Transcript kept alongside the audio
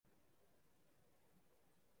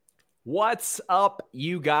What's up,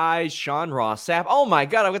 you guys? Sean Ross Sapp. Oh my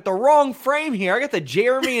God, I've got the wrong frame here. I got the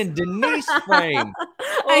Jeremy and Denise frame.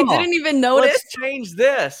 I didn't even notice. Let's change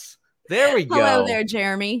this. There we go. Hello there,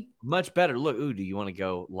 Jeremy. Much better. Look, do you want to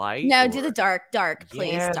go light? No, do the dark,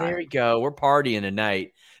 please. Yeah, dark. there we go. We're partying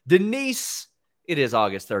tonight. Denise, it is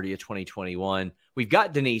August 30th, 2021. We've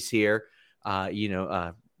got Denise here,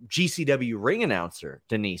 GCW ring announcer,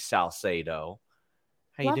 Denise Salcedo.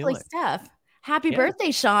 How you doing? Lovely stuff. Happy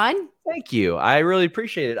birthday, Sean. Thank you. I really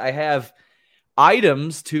appreciate it. I have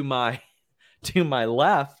items to my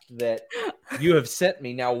left that you have sent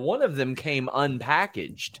me. Now, one of them came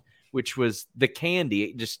unpackaged, which was the candy.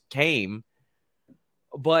 It just came.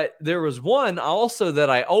 But there was one also that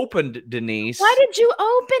I opened, Denise. Why did you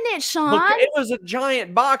open it, Sean? Look, it was a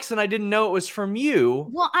giant box, and I didn't know it was from you.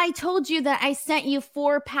 Well, I told you that I sent you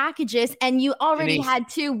 4 packages, and you already had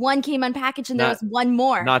 2. One came unpackaged, and there was one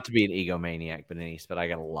more. Not to be an egomaniac, Denise, but I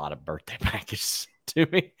got a lot of birthday packages to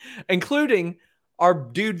me, including our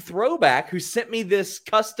dude Throwback, who sent me this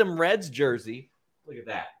custom Reds jersey. Look at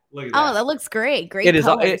that. Oh, that looks great. Great.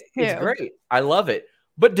 It's great. I love it.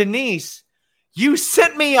 But Denise, you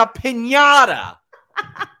sent me a piñata.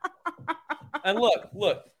 And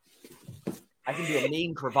look. I can do a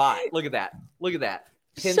mean cravat. Look at that.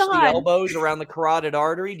 Pinch Sean. the elbows around the carotid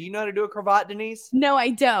artery. Do you know how to do a cravat, Denise? No,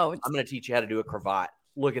 I don't. I'm going to teach you how to do a cravat.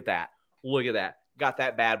 Look at that. Got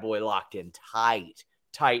that bad boy locked in tight.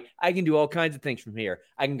 I can do all kinds of things from here.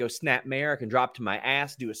 I can go snap mare. I can drop to my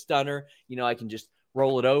ass, do a stunner. I can just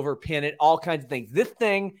roll it over, pin it, all kinds of things. This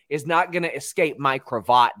thing is not going to escape my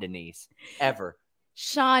cravat, Denise, ever.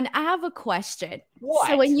 Sean, I have a question. What?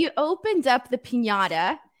 So when you opened up the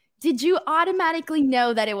piñata, did you automatically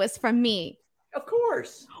know that it was from me? Of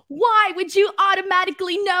course. Why would you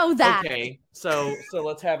automatically know that? Okay, so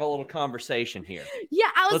let's have a little conversation here. Yeah,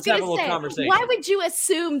 I was going to say, why would you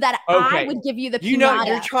assume that I would give you the piñata?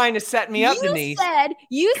 You're trying to set me up, Denise.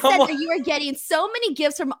 You said that you were getting so many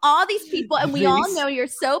gifts from all these people, and we all know you're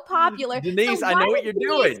so popular. Denise, so I know what you're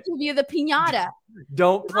doing. Give you the piñata.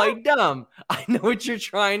 Don't play dumb. I know what you're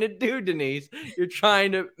trying to do, Denise. You're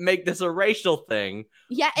trying to make this a racial thing.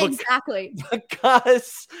 Yeah, exactly.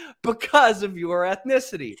 Because of your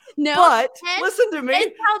ethnicity. No, but listen to me. And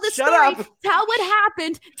tell the story. Up. Tell what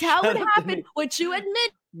happened. What you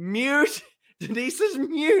admit. Mute. Denise is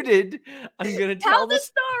muted. I'm going to tell the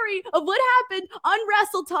story of what happened on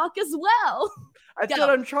Wrestle Talk as well. That's what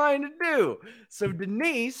I'm trying to do. So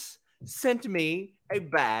Denise sent me a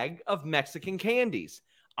bag of Mexican candies.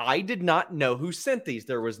 I did not know who sent these.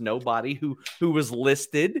 There was nobody who was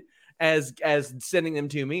listed as sending them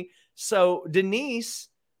to me. So Denise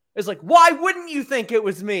is like, why wouldn't you think it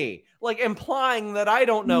was me? Like implying that I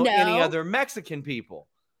don't know any other Mexican people.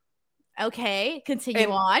 Okay, continue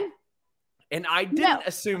on. And I didn't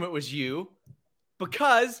assume it was you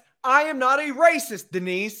because I am not a racist,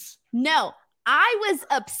 Denise. No, I was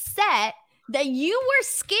upset that you were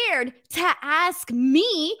scared to ask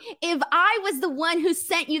me if I was the one who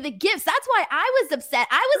sent you the gifts. That's why I was upset.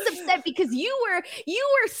 I was upset because you were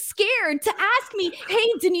scared to ask me, hey,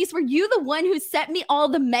 Denise, were you the one who sent me all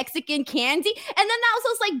the Mexican candy? And then I was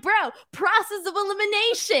just like, bro, process of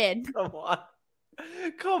elimination.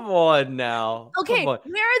 Come on now. Okay, where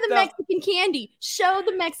are the Mexican candy? Show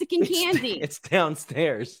the Mexican candy. It's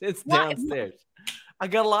downstairs. Downstairs. I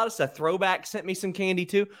got a lot of stuff. Throwback sent me some candy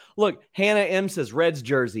too. Look, Hannah M says Reds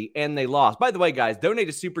jersey and they lost. By the way, guys, donate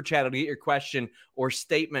a super chat to get your question or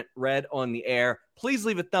statement read on the air. Please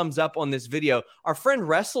leave a thumbs up on this video. Our friend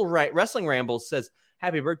Wrestling Rambles says,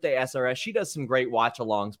 happy birthday, SRS. She does some great watch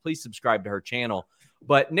alongs. Please subscribe to her channel.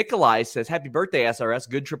 But Nikolai says, happy birthday, SRS.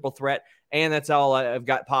 Good triple threat. And that's all I've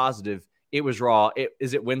got positive. It was Raw.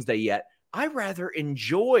 Is it Wednesday yet? I rather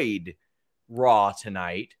enjoyed Raw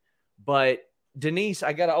tonight, but Denise,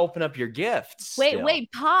 I got to open up your gifts. Wait,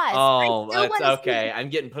 pause. Oh, that's okay. I'm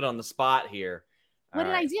getting put on the spot here. What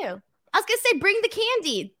did I do? I was going to say, bring the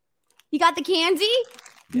candy. You got the candy?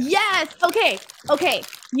 Yes. Okay.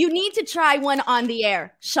 You need to try one on the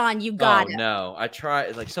air. Sean, you got it. Oh, no. I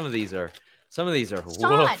tried. Like some of these are Sean,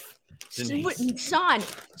 woof. Sean,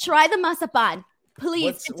 try the mazapan.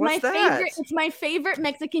 Please. Favorite. It's my favorite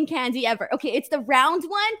Mexican candy ever. Okay, it's the round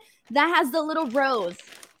one that has the little rose.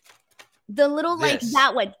 The little,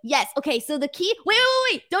 that one. Yes. Okay, so the key.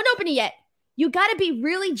 Wait. Don't open it yet. You got to be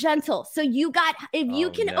really gentle. So if you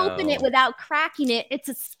can open it without cracking it, it's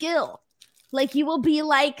a skill. Like you will be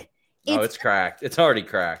like. It's cracked. It's already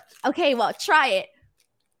cracked. Okay, well, try it.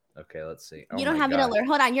 Okay, let's see. You don't have an alert.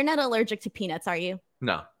 Hold on. You're not allergic to peanuts, are you?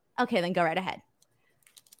 No. Okay, then go right ahead.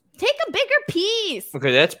 Take a bigger piece.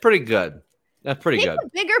 Okay, that's pretty good. That's pretty good. Take a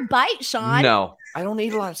bigger bite, Sean. No, I don't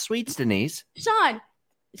eat a lot of sweets, Denise. Sean,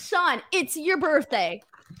 it's your birthday.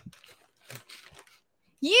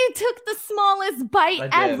 You took the smallest bite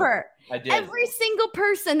ever. I did. Every single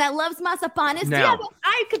person that loves mazapanes,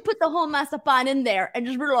 I could put the whole mazapan in there and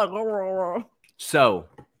just be like, So,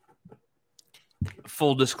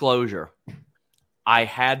 full disclosure, I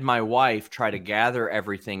had my wife try to gather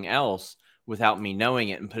everything else without me knowing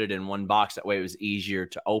it and put it in one box. That way it was easier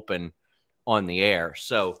to open on the air.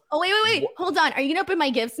 So, wait. Hold on. Are you going to open my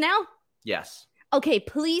gifts now? Yes. Okay,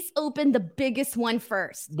 please open the biggest one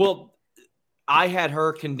first. Well, I had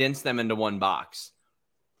her condense them into one box.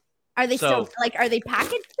 Are they still are they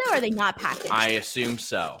packaged though? Or are they not packaged? I assume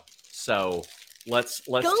so. So let's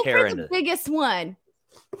go tear for into the biggest one.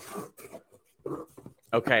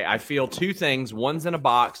 Okay, I feel two things. One's in a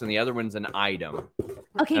box and the other one's an item.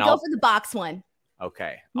 Okay, go for the box one.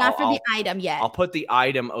 Okay. Not for the item yet. I'll put the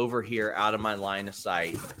item over here out of my line of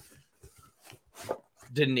sight.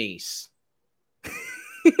 Denise.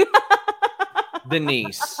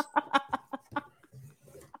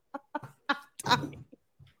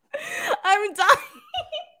 I'm dying.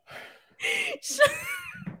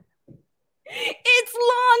 It's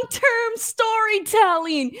long-term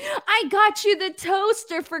storytelling. I got you the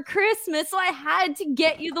toaster for Christmas, so I had to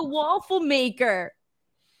get you the waffle maker.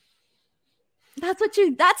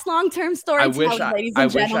 That's long-term storytelling, ladies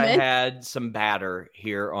and gentlemen. I wish I had some batter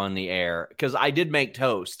here on the air because I did make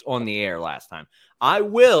toast on the air last time. I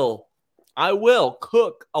will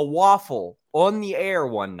cook a waffle on the air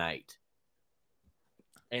one night.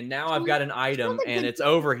 And now I've got an item and it's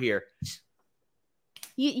over here.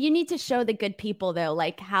 You need to show the good people though,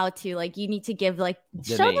 like how to you need to give Denise.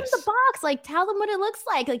 Show them the box, tell them what it looks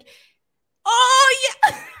like. Oh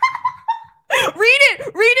yeah. Read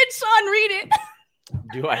it, Sean, read it.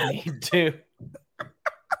 Do I need to?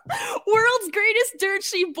 World's greatest dirt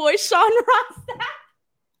sheet boy, Sean Ross Sapp.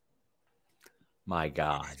 My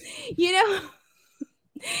God.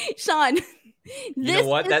 Sean, you know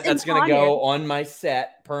what? That's going to go on my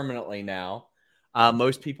set permanently now.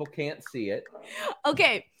 Most people can't see it.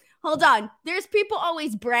 Okay, hold on. There's people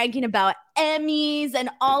always bragging about Emmys and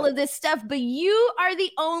all of this stuff, but you are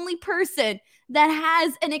the only person that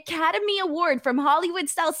has an Academy Award from Hollywood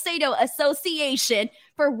Salcedo Association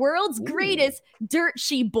for World's Greatest Dirt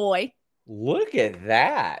Sheet Boy. Look at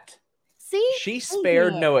that. See? She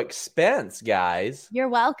spared no expense, guys. You're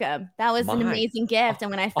welcome. That was an amazing gift. And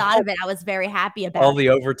when I thought of it, I was very happy about it. All the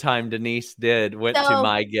overtime Denise did went to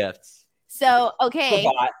my gifts. So, okay.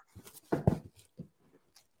 Got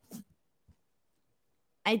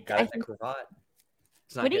a cravat.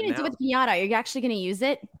 What are you going to do with pinata? Are you actually going to use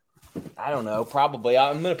it? I don't know. Probably.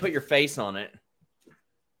 I'm going to put your face on it.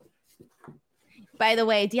 By the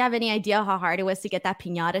way, do you have any idea how hard it was to get that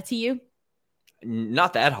pinata to you?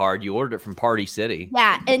 Not that hard. You ordered it from Party City.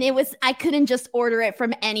 Yeah, and I couldn't just order it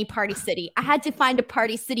from any Party City. I had to find a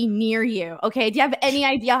Party City near you. Okay, do you have any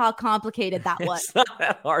idea how complicated that was? It's not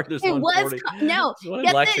that hard. There's it was no. One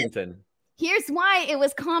in Lexington. Here's why it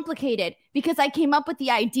was complicated, because I came up with the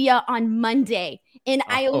idea on Monday, and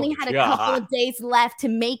I only had a couple of days left to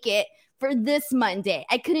make it for this Monday.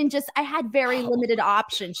 I had very limited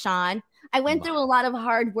options, Sean. I went through a lot of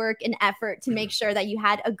hard work and effort to make sure that you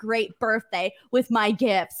had a great birthday with my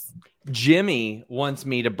gifts. Jimmy wants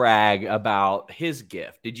me to brag about his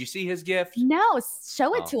gift. Did you see his gift? No,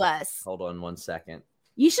 show it to us. Hold on 1 second.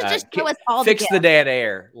 You should just show us all the gifts. Fix the dead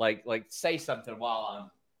air. Like say something while I'm...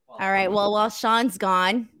 All right. Well, while Sean's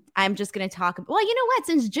gone, I'm just going to talk about, well, you know what?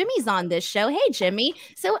 Since Jimmy's on this show, hey, Jimmy.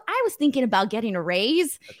 So I was thinking about getting a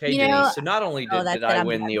raise. Okay, Denise. So not only did I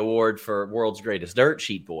win the award for World's Greatest Dirt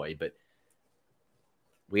Sheet Boy, but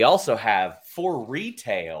we also have for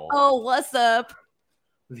retail. Oh, what's up?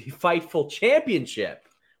 The Fightful Championship,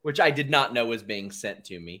 which I did not know was being sent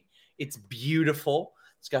to me. It's beautiful.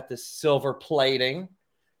 It's got this silver plating.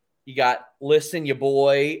 You got Listen Ya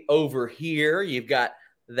Boy over here. You've got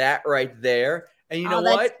that right there. And you know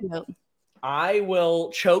what? Cute. I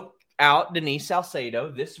will choke out Denise Salcedo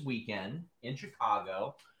this weekend in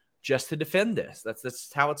Chicago just to defend this.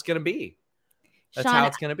 That's how it's going to be. That's Sean, how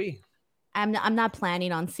it's going to be. I'm not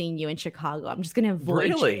planning on seeing you in Chicago. I'm just going to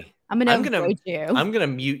avoid you. I'm going to avoid you. I'm going to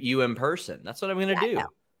mute you in person. That's what I'm going to do.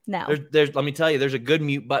 No. There's let me tell you, there's a good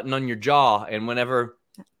mute button on your jaw, and whenever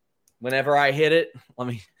I hit it, let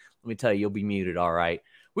me tell you, you'll be muted. All right.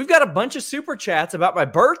 We've got a bunch of super chats about my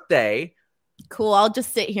birthday. Cool. I'll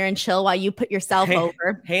just sit here and chill while you put yourself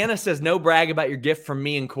over. Hannah says, no brag about your gift from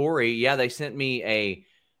me and Corey. Yeah, they sent me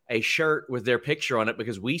a shirt with their picture on it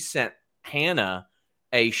because we sent Hannah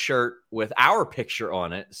a shirt with our picture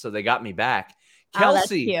on it. So they got me back.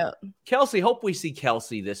 Kelsey, Oh, that's cute. Kelsey, hope we see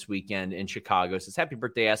Kelsey this weekend in Chicago. Says, happy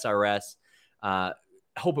birthday, SRS.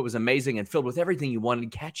 Hope it was amazing and filled with everything you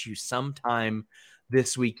wanted. Catch you sometime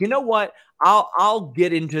this week. You know what? I'll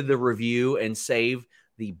get into the review and save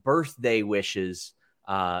the birthday wishes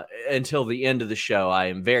until the end of the show. I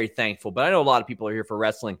am very thankful, but I know a lot of people are here for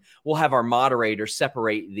wrestling. We'll have our moderator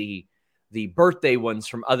separate the birthday ones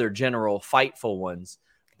from other general Fightful ones.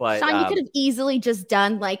 But Sean, you could have easily just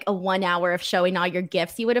done like a 1 hour of showing all your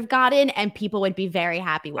gifts you would have gotten, and people would be very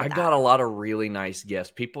happy with that. I got a lot of really nice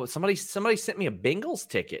gifts. Somebody sent me a Bengals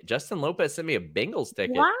ticket. Justin Lopez sent me a Bengals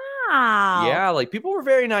ticket. Wow. Yeah, like people were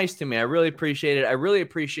very nice to me. I really appreciated it. I really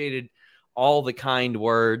appreciated all the kind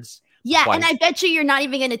words. Yeah, and I bet you're not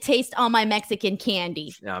even going to taste all my Mexican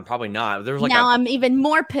candy. No, I'm probably not. There was I'm even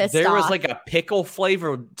more pissed off. There was like a pickle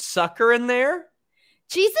flavored sucker in there.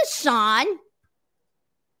 Jesus, Sean.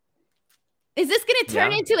 Is this going to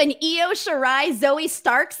turn into an Io Shirai, Zoe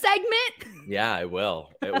Stark segment? Yeah, it will.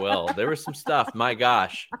 It will. There was some stuff. My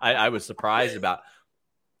gosh, I was surprised about.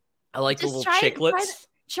 I like Just the little chiclets.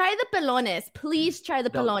 Try the pilones. Please try the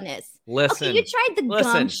pilones. Listen. Okay, you tried the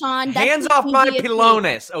gum, Sean. That's hands off my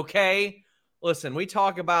pilones, okay? Listen, we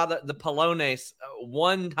talk about the pilones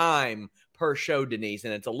one time per show, Denise,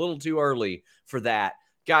 and it's a little too early for that.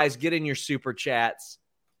 Guys, get in your super chats.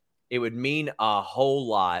 It would mean a whole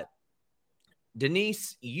lot.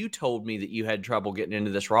 Denise, you told me that you had trouble getting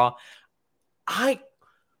into this Raw. I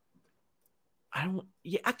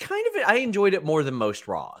enjoyed it more than most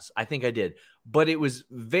Raws. I think I did. But it was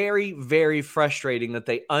very, very frustrating that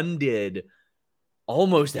they undid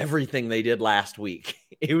almost everything they did last week.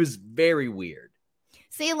 It was very weird.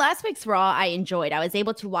 See, last week's Raw, I enjoyed. I was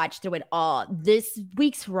able to watch through it all. This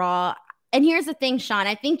week's Raw, and here's the thing, Sean,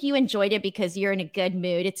 I think you enjoyed it because you're in a good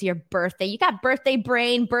mood. It's your birthday. You got birthday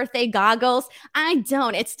brain, birthday goggles. I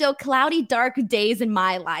don't. It's still cloudy, dark days in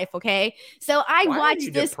my life, okay? So I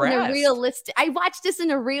watched this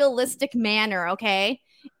in a realistic manner, okay?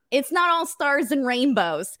 It's not all stars and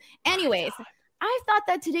rainbows. Anyways, I thought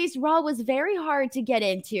that today's Raw was very hard to get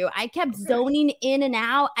into. I kept zoning in and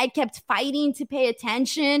out. I kept fighting to pay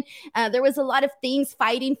attention. There was a lot of things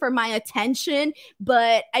fighting for my attention,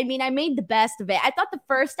 but I mean, I made the best of it. I thought the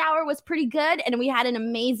first hour was pretty good, and we had an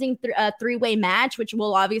amazing three-way match, which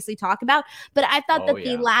we'll obviously talk about. But I thought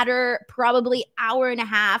the latter probably hour and a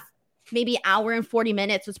half, maybe hour and 40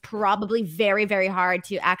 minutes was probably very, very hard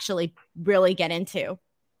to actually really get into.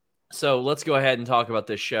 So let's go ahead and talk about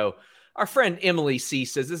this show. Our friend Emily C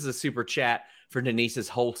says, this is a super chat for Denise's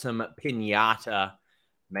wholesome pinata.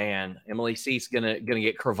 Man, Emily C's gonna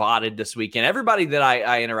get cravatted this weekend. Everybody that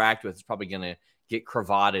I interact with is probably gonna get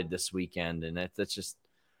cravatted this weekend, and that's just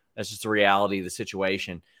the reality of the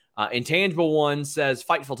situation. Intangible One says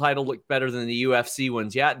Fightful title looked better than the UFC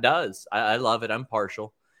ones. Yeah, it does. I love it. I'm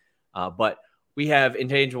partial, but we have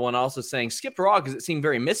Intangible One also saying skipped Raw because it seemed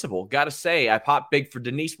very missable. Got to say, I popped big for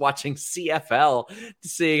Denise watching CFL to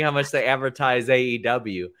seeing how much they advertise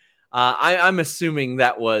AEW. I'm assuming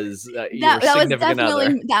that was your significant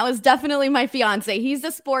other. That was definitely my fiance. He's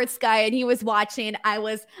a sports guy, and he was watching. I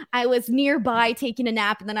was nearby taking a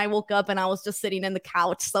nap, and then I woke up and I was just sitting in the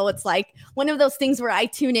couch. So it's like one of those things where I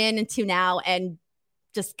tune in and tune out, and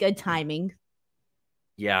just good timing.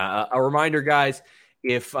 Yeah, a reminder, guys.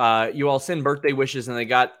 If you all send birthday wishes and they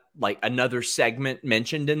got like another segment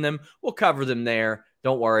mentioned in them, we'll cover them there.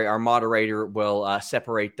 Don't worry. Our moderator will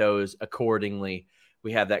separate those accordingly.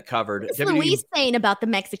 We have that covered. What's Luis saying about the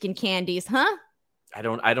Mexican candies, huh? I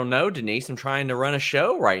don't know, Denise. I'm trying to run a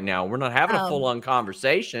show right now. We're not having a full-on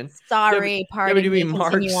conversation. Sorry, pardon me.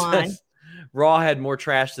 Continue on. Raw had more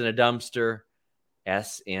trash than a dumpster.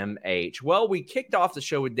 SMH. Well, we kicked off the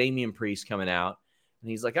show with Damian Priest coming out, and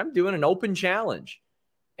he's like, I'm doing an open challenge.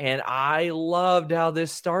 And I loved how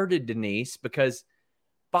this started, Denise, because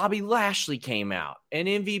Bobby Lashley came out, and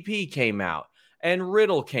MVP came out, and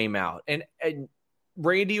Riddle came out, and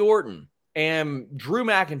Randy Orton, and Drew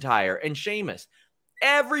McIntyre, and Sheamus.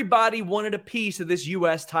 Everybody wanted a piece of this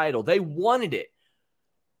U.S. title. They wanted it.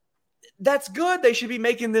 That's good. They should be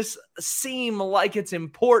making this seem like it's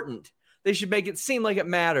important. They should make it seem like it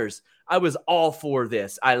matters. I was all for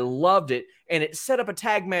this. I loved it, and it set up a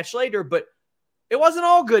tag match later, but it wasn't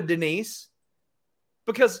all good, Denise,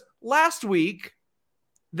 because last week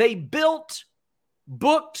they built,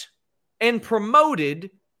 booked, and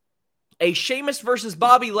promoted a Sheamus versus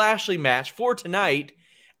Bobby Lashley match for tonight,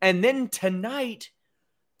 and then tonight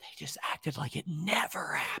they just acted like it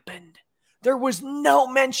never happened. There was no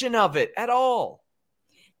mention of it at all.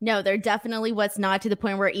 No, there definitely was not, to the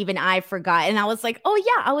point where even I forgot. And I was like, oh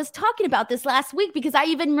yeah, I was talking about this last week, because I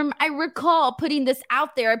recall putting this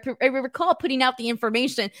out there. I recall putting out the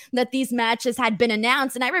information that these matches had been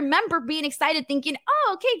announced. And I remember being excited, thinking,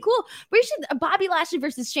 oh, okay, cool. Bobby Lashley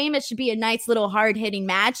versus Sheamus should be a nice little hard hitting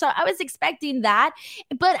match. So I was expecting that.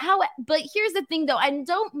 But here's the thing though, I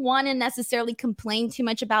don't want to necessarily complain too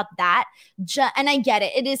much about that. And I get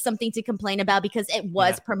it. It is something to complain about because it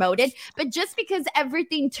was promoted. But just because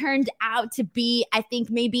everything turned out to be, I think,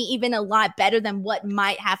 maybe even a lot better than what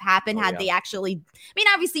might have happened had they actually, I mean,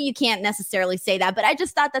 obviously you can't necessarily say that, but I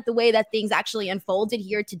just thought that the way that things actually unfolded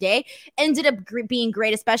here today ended up being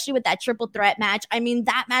great, especially with that triple threat match. I mean,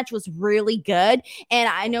 that match was really good. And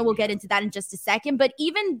I know we'll get into that in just a second, but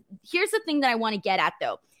even here's the thing that I want to get at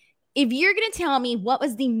though. If you're going to tell me what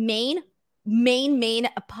was the main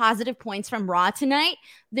positive points from Raw tonight,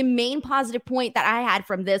 the main positive point that I had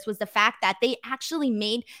from this was the fact that they actually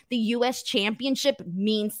made the U.S. Championship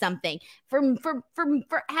mean something from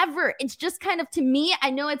forever. It's just kind of, to me, I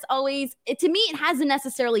know it's always, to me, it hasn't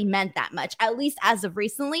necessarily meant that much, at least as of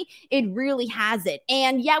recently. It really hasn't.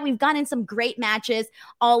 And yeah, we've gotten some great matches,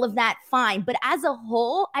 all of that, fine. But as a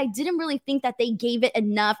whole, I didn't really think that they gave it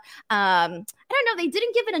enough, I don't know, they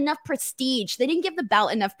didn't give it enough prestige. They didn't give the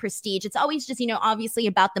belt enough prestige. It's always just, obviously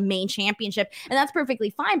about the main championship, and that's perfectly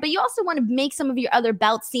fine. But you also want to make some of your other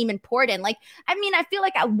belts seem important. Like, I mean, I feel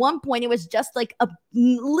like at one point it was just like a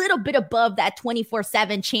little bit above that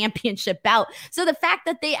 24/7 championship belt. So the fact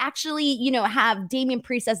that they actually, have Damian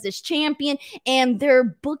Priest as this champion and they're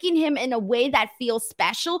booking him in a way that feels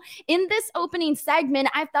special. In this opening segment,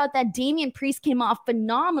 I thought that Damian Priest came off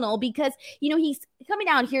phenomenal because, he's coming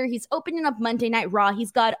out here, he's opening up Monday Night Raw.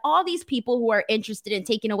 He's got all these people who are interested in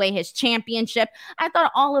taking away his championship. I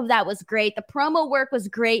thought all of that was great. The promo work was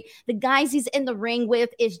great. The guys he's in the ring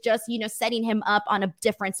with is just, setting him up on a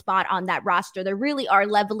different spot on that roster. They really are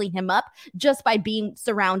leveling him up just by being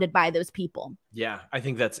surrounded by those people. Yeah, I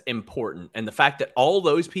think that's important. And the fact that all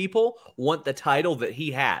those people want the title that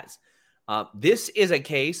he has. This is a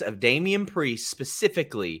case of Damian Priest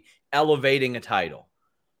specifically elevating a title.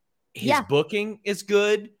 His booking is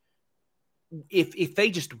good. If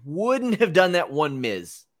they just wouldn't have done that one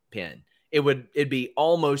Miz pin, it'd be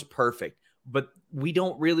almost perfect. But we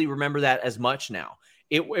don't really remember that as much now.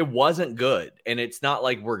 It wasn't good, and it's not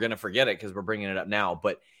like we're gonna forget it because we're bringing it up now.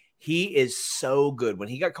 But he is so good. When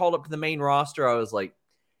he got called up to the main roster, I was like,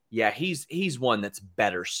 yeah, he's one that's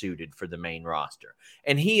better suited for the main roster.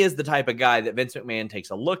 And he is the type of guy that Vince McMahon takes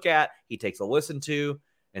a look at, he takes a listen to,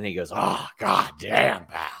 and he goes, oh, god damn,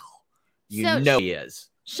 pal. He is.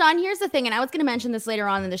 Sean, here's the thing, and I was going to mention this later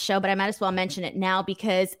on in the show, but I might as well mention it now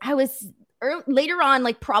because I was later on,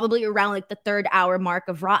 like probably around like the 3rd hour mark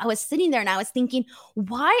of Raw, I was sitting there and I was thinking,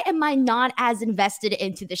 why am I not as invested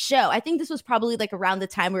into the show? I think this was probably like around the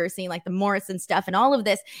time we were seeing like the Morrison stuff and all of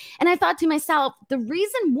this. And I thought to myself, the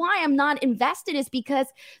reason why I'm not invested is because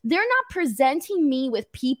they're not presenting me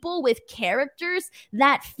with people, with characters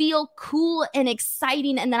that feel cool and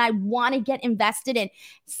exciting and that I want to get invested in.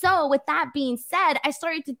 So with that being said, I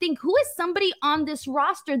started to think, who is somebody on this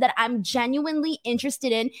roster that I'm genuinely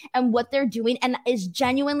interested in and what they're doing and is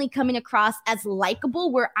genuinely coming across as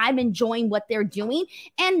likable, where I'm enjoying what they're doing.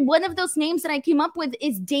 And one of those names that I came up with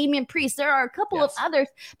is Damian Priest. There are a couple of others,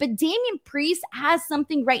 but Damian Priest has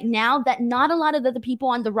something right now that not a lot of the people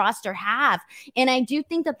on the roster have. And I do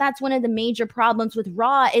think that that's one of the major problems with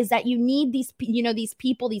Raw is that you need these, these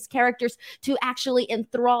people, these characters to actually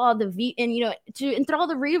enthrall the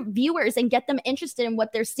viewers and get them interested in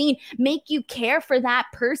what they're seeing, make you care for that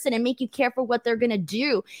person and make you care for what they're going to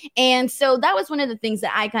do. And so that was one of the things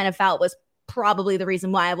that I kind of felt was probably the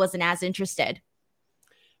reason why I wasn't as interested.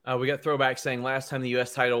 We got throwback saying last time the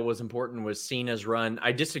U.S. title was important was Cena's run.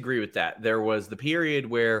 I disagree with that. There was the period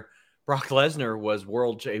where Brock Lesnar was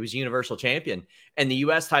Universal Champion, and the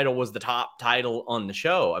U.S. title was the top title on the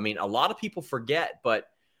show. I mean, a lot of people forget, but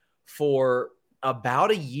for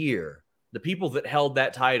about a year, the people that held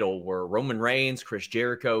that title were Roman Reigns, Chris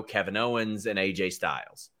Jericho, Kevin Owens, and AJ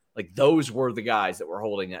Styles. Like, those were the guys that were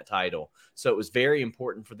holding that title. So it was very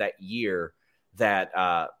important for that year that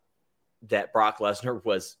that Brock Lesnar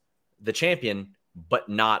was the champion, but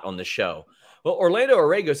not on the show. Well, Orlando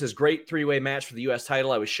Orrego says, great 3-way match for the U.S.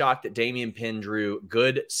 title. I was shocked that Damian pinned Drew.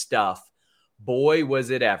 Good stuff. Boy,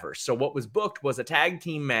 was it ever. So what was booked was a tag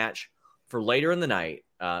team match for later in the night.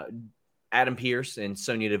 Adam Pearce and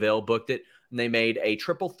Sonya Deville booked it, and they made a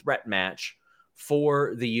triple threat match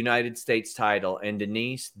for the United States title. And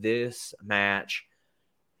Denise, this match,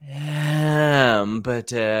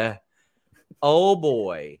 oh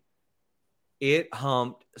boy, It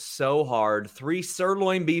humped so hard. 3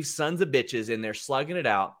 sirloin beef sons of bitches in there slugging it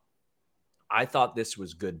out. I thought this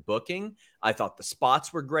was good booking. I thought the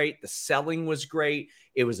spots were great. The selling was great.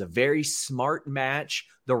 It was a very smart match.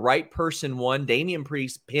 The right person won. Damian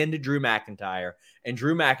Priest pinned Drew McIntyre, and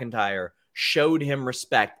Drew McIntyre showed him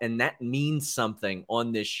respect, and that means something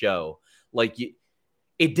on this show. Like,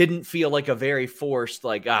 it didn't feel like a very forced,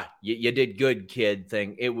 like, you did good, kid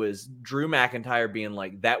thing. It was Drew McIntyre being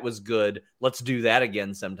like, that was good. Let's do that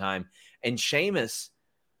again sometime. And Sheamus,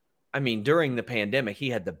 I mean, during the pandemic, he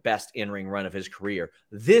had the best in-ring run of his career.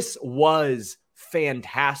 This was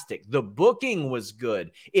fantastic. The booking was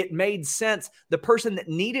good. It made sense. The person that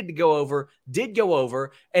needed to go over did go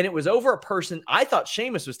over, and it was over a person. I thought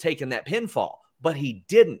Sheamus was taking that pinfall, but he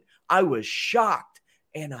didn't. I was shocked,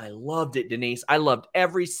 and I loved it, Denise. I loved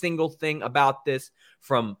every single thing about this,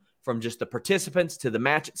 from just the participants to the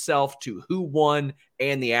match itself to who won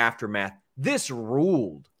and the aftermath. This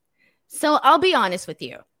ruled. So I'll be honest with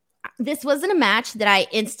you. This wasn't a match that I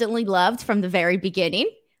instantly loved from the very beginning.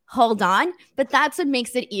 Hold on. But that's what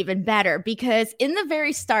makes it even better, because in the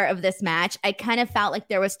very start of this match, I kind of felt like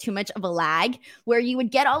there was too much of a lag where you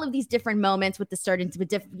would get all of these different moments with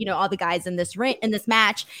all the guys in this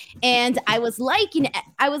match. And I was liking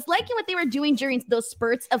what they were doing during those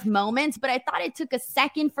spurts of moments, but I thought it took a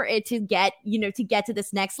second for it to get to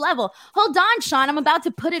this next level. Hold on, Sean. I'm about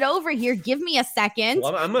to put it over here. Give me a second.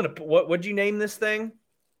 Well, what'd you name this thing?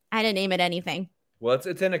 I didn't name it anything. Well,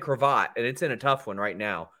 it's in a cravat, and it's in a tough one right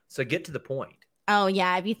now. So get to the point. Oh,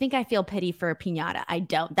 yeah. If you think I feel pity for a piñata, I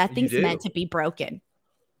don't. That thing's meant to be broken.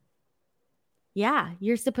 Yeah,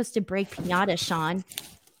 you're supposed to break piñatas, Sean.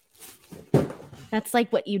 That's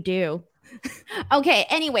like what you do. Okay,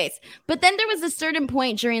 anyways, but then there was a certain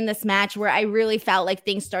point during this match where I really felt like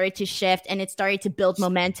things started to shift, and it started to build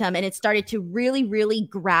momentum, and it started to really, really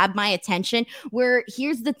grab my attention. Where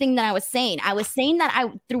here's the thing that I was saying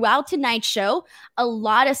that throughout tonight's show, a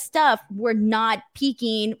lot of stuff were not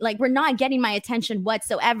peaking, like we're not getting my attention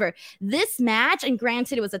whatsoever. This match, and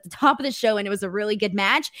granted it was at the top of the show and it was a really good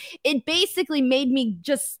match, it basically made me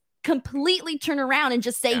just completely turn around and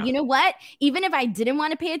just say, You know what? Even if I didn't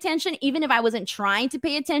want to pay attention, even if I wasn't trying to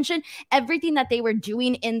pay attention, everything that they were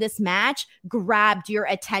doing in this match grabbed your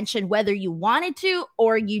attention, whether you wanted to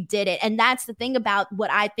or you didn't. And that's the thing about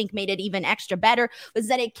what I think made it even extra better, was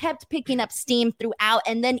that it kept picking up steam throughout.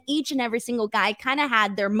 And then each and every single guy kind of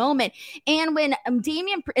had their moment. And when and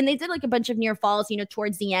they did like a bunch of near falls,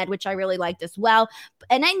 towards the end, which I really liked as well.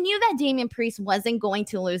 And I knew that Damian Priest wasn't going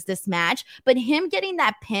to lose this match, but him getting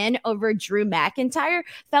that pin over Drew McIntyre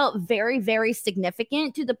felt very, very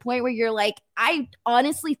significant, to the point where you're like, I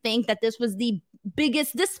honestly think that this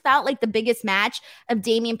felt like the biggest match of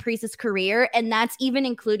Damian Priest's career. And that's even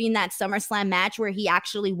including that SummerSlam match where he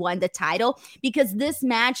actually won the title, because this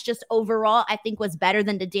match just overall, I think, was better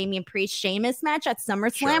than the Damian Priest Sheamus match at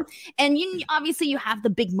SummerSlam. Sure. And obviously you have the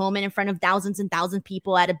big moment in front of thousands and thousands of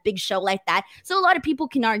people at a big show like that. So a lot of people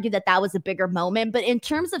can argue that that was a bigger moment, but in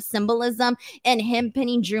terms of symbolism and him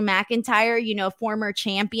pinning Drew McIntyre, former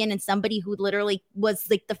champion and somebody who literally was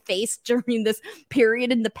like the face during this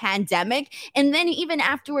period in the pandemic. And then even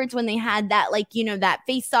afterwards, when they had that, that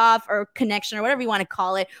face off or connection or whatever you want to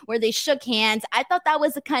call it, where they shook hands, I thought that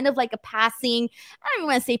was a kind of like a passing, I don't even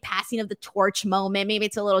want to say passing of the torch moment. Maybe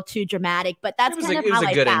it's a little too dramatic, but that's kind of how I felt. It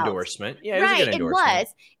was a good endorsement. Yeah, it was a good endorsement. It was.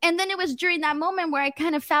 And then it was during that moment where I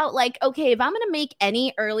kind of felt like, okay, if I'm going to make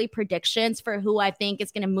any early predictions for who I think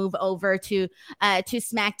is going to move over to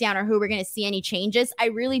SmackDown, or who we're going to see any changes, I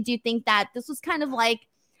really do think that this was kind of like,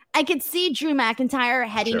 I could see Drew McIntyre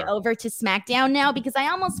heading over to SmackDown now, because I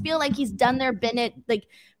almost feel like he's done everything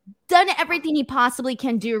he possibly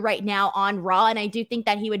can do right now on Raw. And I do think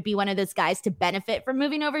that he would be one of those guys to benefit from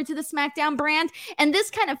moving over to the SmackDown brand. And this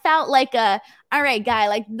kind of felt like all right, guy,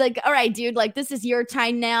 like, all right, dude, like, this is your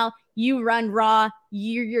time now. You run Raw,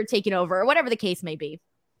 you're taking over, or whatever the case may be.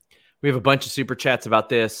 We have a bunch of super chats about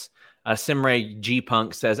this. Simray G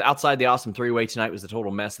Punk says, outside the awesome 3-way tonight was the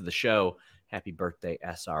total mess of the show. Happy birthday,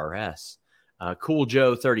 SRS. Cool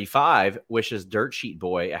Joe 35 wishes Dirt Sheet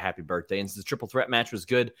Boy a happy birthday and says the triple threat match was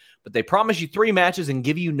good, but they promise you 3 matches and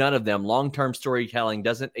give you none of them. Long-term storytelling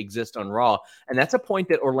doesn't exist on Raw. And that's a point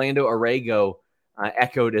that Orlando Arago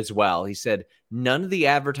echoed as well. He said, none of the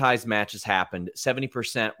advertised matches happened.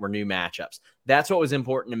 70% were new matchups. That's what was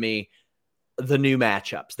important to me. The new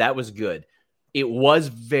matchups. That was good. It was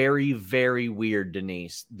very, very weird,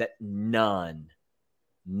 Denise, that none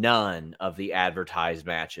of the advertised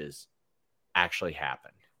matches actually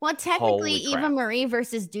happened. Well, technically, Eva Marie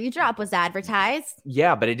versus Doudrop was advertised.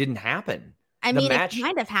 Yeah, but it didn't happen. I mean, it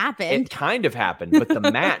kind of happened. It kind of happened, but the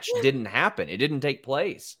match didn't happen. It didn't take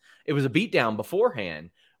place. It was a beatdown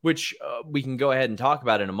beforehand, which we can go ahead and talk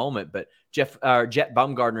about in a moment. But Jet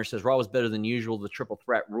Baumgartner says Raw was better than usual. The triple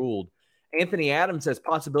threat ruled. Anthony Adams says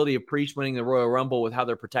possibility of Priest winning the Royal Rumble with how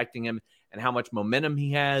they're protecting him and how much momentum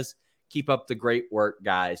he has. Keep up the great work,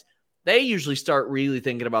 guys. They usually start really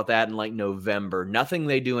thinking about that in like November. Nothing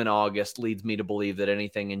they do in August leads me to believe that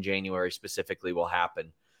anything in January specifically will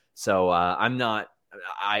happen. So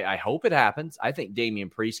I hope it happens. I think Damian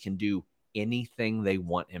Priest can do anything they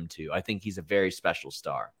want him to. I think he's a very special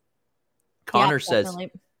star. Connor says,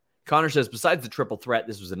 besides the triple threat,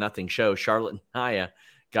 this was a nothing show. Charlotte and Nia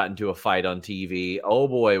got into a fight on TV. Oh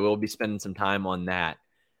boy, we'll be spending some time on that.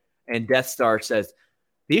 And Death Star says,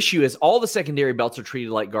 the issue is all the secondary belts are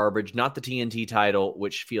treated like garbage, not the TNT title,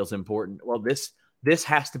 which feels important. Well, this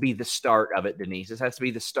has to be the start of it, Denise. This has to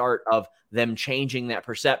be the start of them changing that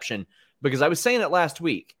perception. Because I was saying it last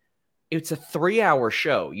week, it's a 3-hour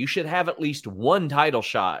show. You should have at least one title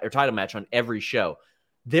shot or title match on every show.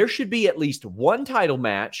 There should be at least one title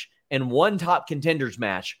match and one top contenders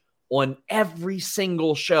match on every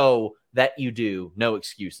single show that you do. No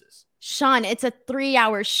excuses. Sean, it's a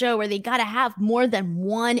 3-hour show where they got to have more than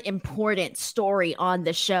one important story on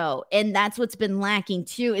the show. And that's what's been lacking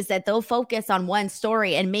too, is that they'll focus on one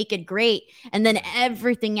story and make it great. And then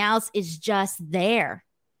everything else is just there.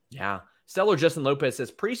 Yeah. Stellar Justin Lopez says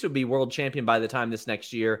Priest would be world champion by this time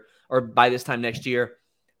next year.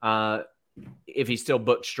 If he's still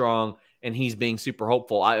booked strong and he's being super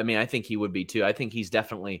hopeful. I mean, I think he would be too. I think he's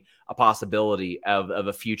definitely a possibility of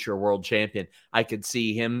a future world champion. I could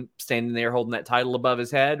see him standing there holding that title above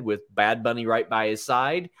his head with Bad Bunny right by his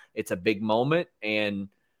side. It's a big moment. And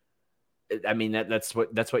I mean, that's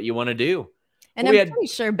what you want to do. And I'm pretty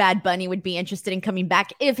sure Bad Bunny would be interested in coming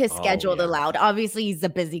back if his schedule allowed. Obviously, he's a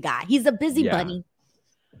busy guy. He's a busy bunny.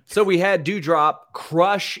 So we had Doudrop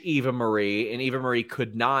crush Eva Marie, and Eva Marie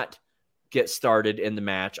could not get started in the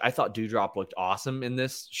match. I thought Doudrop looked awesome in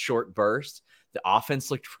this short burst. The offense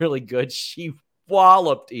looked really good. She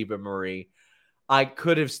walloped Eva Marie. I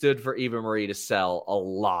could have stood for Eva Marie to sell a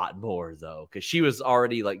lot more, though, because she was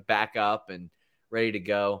already like back up and ready to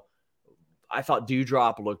go. I thought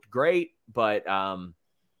Doudrop looked great, but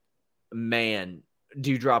man,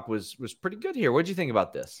 Doudrop was pretty good here. What did you think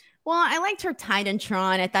about this? Well, I liked her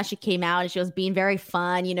Titantron. I thought she came out and she was being very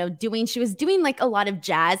fun, she was doing like a lot of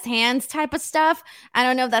jazz hands type of stuff. I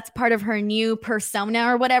don't know if that's part of her new persona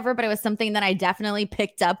or whatever, but it was something that I definitely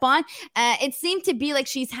picked up on. It seemed to be like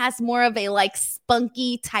she has more of a like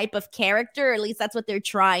spunky type of character, or at least that's what they're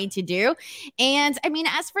trying to do. And I mean,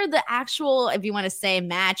 as for the actual, if you want to say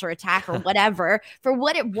match or attack or whatever, for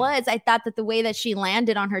what it was, I thought that the way that she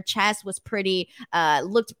landed on her chest was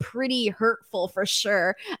looked pretty hurtful for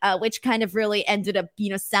sure. Which kind of really ended up,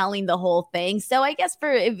 selling the whole thing. So I guess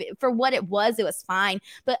for what it was fine.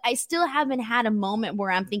 But I still haven't had a moment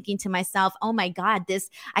where I'm thinking to myself, oh my God,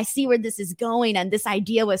 I see where this is going. And this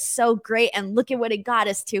idea was so great. And look at what it got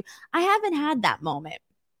us to. I haven't had that moment.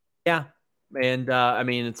 Yeah. And I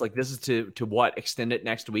mean, it's like, this is to what? Extend it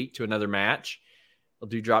next week to another match.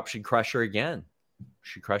 Doudrop should crush her again.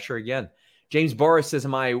 James Boris says,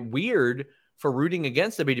 am I weird for rooting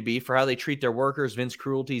against WWE for how they treat their workers, Vince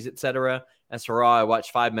cruelties, etc. As for Raw, I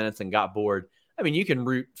watched 5 minutes and got bored. I mean, you can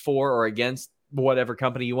root for or against whatever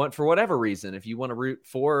company you want for whatever reason. If you want to root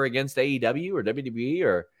for or against AEW or WWE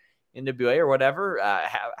or NWA or whatever,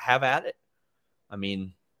 have at it. I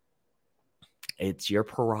mean, it's your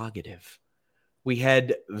prerogative. We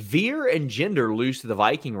had Veer and Jinder lose to the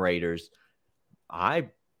Viking Raiders. I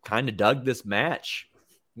kind of dug this match.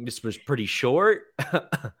 This was pretty short.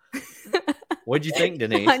 What'd you think,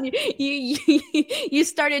 Denise? You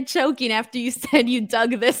started choking after you said you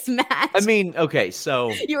dug this match. I mean, okay,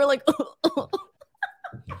 so you were like,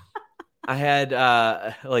 I had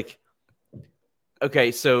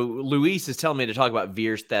okay, so Luis is telling me to talk about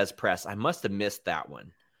Veer's Thez Press. I must have missed that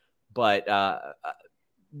one, but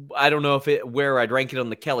I don't know where I'd rank it on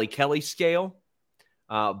the Kelly scale.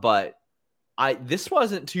 But this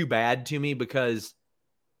wasn't too bad to me because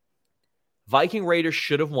Viking Raiders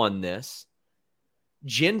should have won this.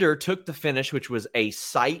 Jinder took the finish, which was a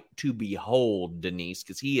sight to behold, Denise,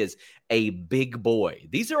 because he is a big boy.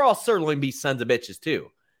 These are all sirloin beef sons of bitches, too.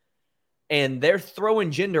 And they're throwing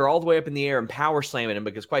Jinder all the way up in the air and power slamming him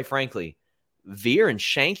because, quite frankly, Veer and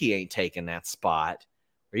Shanky ain't taking that spot,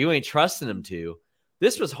 or you ain't trusting them to.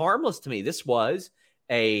 This was harmless to me. This was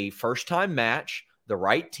a first-time match. The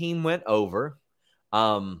right team went over.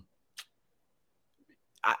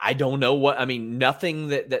 I don't know nothing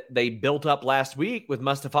that they built up last week with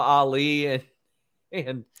Mustafa Ali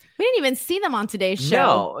And we didn't even see them on today's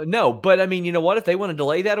show. No. But I mean, you know what? If they want to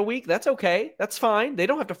delay that a week, that's okay. That's fine. They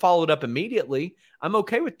don't have to follow it up immediately. I'm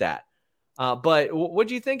okay with that. But what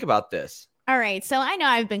do you think about this? All right. So I know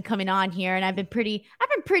I've been coming on here and I've been pretty,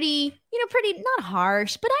 pretty not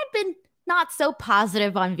harsh, but I've been not so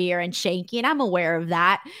positive on Veer and Shanky, and I'm aware of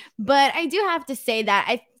that. But I do have to say that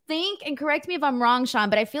I think, and correct me if I'm wrong, Sean,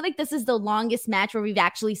 but I feel like this is the longest match where we've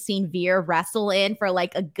actually seen Veer wrestle in for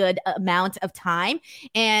like a good amount of time.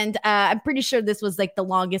 And I'm pretty sure this was like the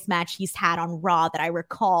longest match he's had on Raw that I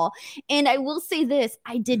recall. And I will say this,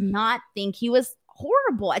 I did not think he was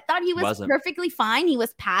horrible. I thought he was perfectly fine. He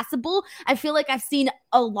was passable. I feel like I've seen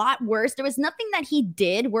a lot worse. There was nothing that he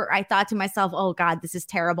did where I thought to myself, oh God, this is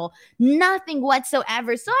terrible. Nothing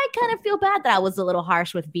whatsoever. So I kind of feel bad that I was a little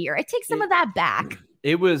harsh with Veer. I take some of that back.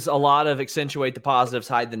 It was a lot of accentuate the positives,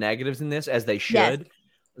 hide the negatives in this, as they should. Yes.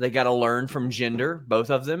 They got to learn from Jinder,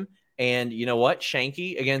 both of them. And you know what?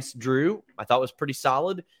 Shanky against Drew, I thought was pretty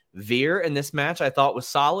solid. Veer in this match, I thought was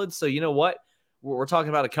solid. So you know what? We're talking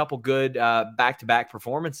about a couple good back-to-back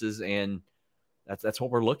performances, and that's what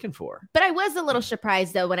we're looking for. But I was a little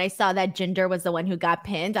surprised, though, when I saw that Jinder was the one who got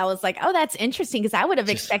pinned. I was like, oh, that's interesting, because I would have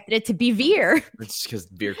expected it to be Veer. It's because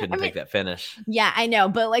Veer couldn't take that finish. Yeah, I know.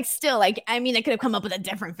 But, like, still, like, I mean, they could have come up with a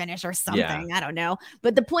different finish or something. Yeah. I don't know.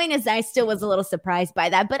 But the point is, I still was a little surprised by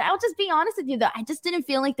that. But I'll just be honest with you, though. I just didn't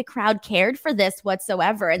feel like the crowd cared for this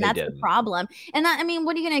whatsoever. And that's the problem. And that, I mean,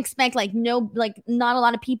 what are you going to expect? Like, not a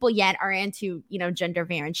lot of people yet are into, Jinder,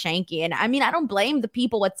 Veer, and Shanky. And I mean, I don't blame the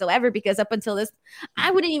people whatsoever, because up until this, I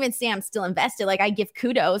wouldn't even say I'm still invested. Like, I give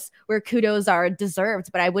kudos where kudos are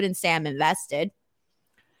deserved, but I wouldn't say I'm invested.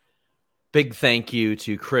 Big thank you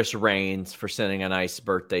to Chris Raines for sending a nice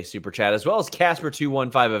birthday super chat, as well as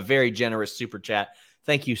Casper215, a very generous super chat.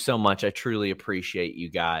 Thank you so much. I truly appreciate you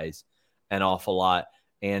guys an awful lot.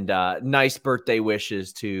 And nice birthday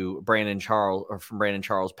wishes to Brandon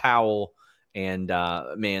Charles Powell. And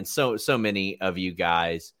man, so many of you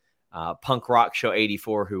guys. Punk Rock Show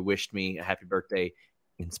 84, who wished me a happy birthday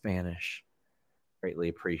in Spanish. Greatly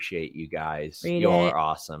appreciate you guys. Y'all are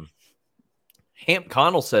awesome. Hamp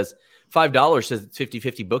Connell says $5 says it's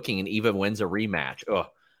 50-50 booking and Eva wins a rematch. Oh,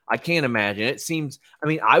 I can't imagine. It seems, I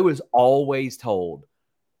mean, I was always told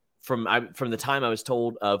from the time I was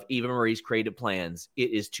told of Eva Marie's creative plans,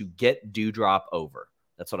 it is to get Dewdrop over.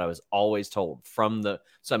 That's what I was always told so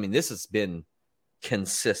I mean, this has been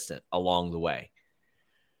consistent along the way.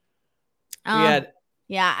 I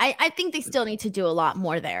think they still need to do a lot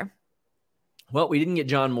more there. Well, we didn't get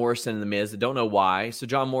John Morrison in the Miz. I don't know why. So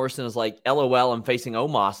John Morrison is like, LOL, I'm facing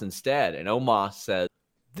Omos instead. And Omos says,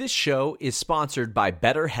 this show is sponsored by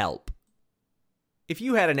BetterHelp. If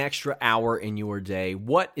you had an extra hour in your day,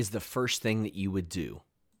 what is the first thing that you would do?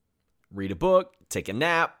 Read a book, take a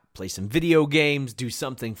nap, play some video games, do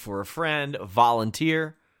something for a friend,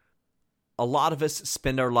 volunteer. A lot of us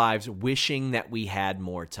spend our lives wishing that we had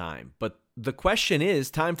more time. But the question is,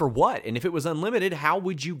 time for what? And if it was unlimited, how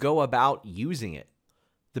would you go about using it?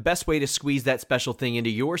 The best way to squeeze that special thing into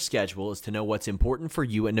your schedule is to know what's important for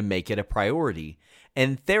you and to make it a priority.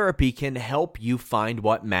 And therapy can help you find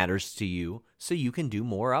what matters to you so you can do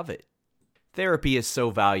more of it. Therapy is so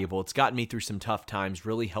valuable. It's gotten me through some tough times,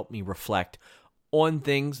 really helped me reflect on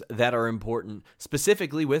things that are important,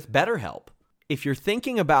 specifically with BetterHelp. If you're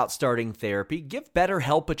thinking about starting therapy, give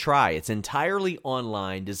BetterHelp a try. It's entirely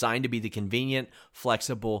online, designed to be the convenient,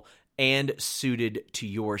 flexible, and suited to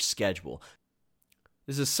your schedule.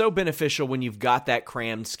 This is so beneficial when you've got that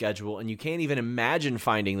crammed schedule and you can't even imagine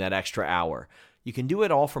finding that extra hour. You can do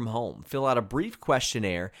it all from home. Fill out a brief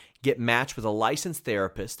questionnaire, get matched with a licensed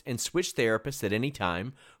therapist, and switch therapists at any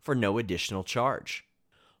time for no additional charge.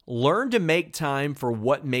 Learn to make time for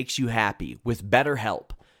what makes you happy with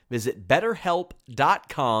BetterHelp. Visit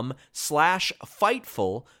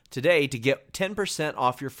BetterHelp.com/Fightful today to get 10%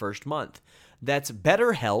 off your first month. That's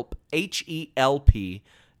BetterHelp,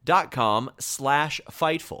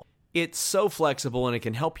 HELP.com/Fightful. It's so flexible and it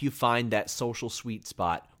can help you find that social sweet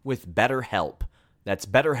spot with BetterHelp. That's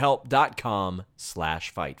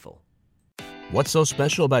BetterHelp.com/Fightful. What's so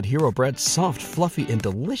special about Hero Bread's soft, fluffy, and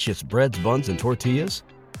delicious breads, buns, and tortillas?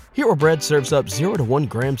 Hero Bread serves up 0 to 1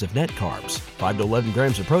 grams of net carbs, 5 to 11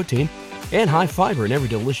 grams of protein, and high fiber in every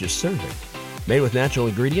delicious serving. Made with natural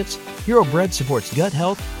ingredients, Hero Bread supports gut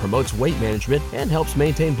health, promotes weight management, and helps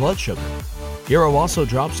maintain blood sugar. Hero also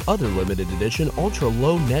drops other limited edition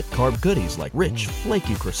ultra-low net carb goodies like rich,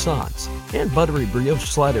 flaky croissants and buttery brioche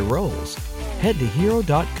slider rolls. Head to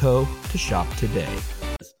hero.co to shop today.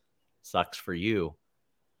 Sucks for you.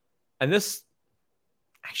 And this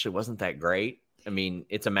actually wasn't that great. I mean,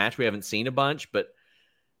 it's a match we haven't seen a bunch, but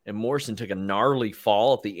and Morrison took a gnarly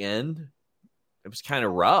fall at the end. It was kind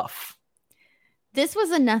of rough. This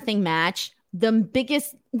was a nothing match.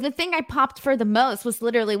 The thing I popped for the most was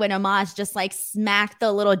literally when Omos just like smacked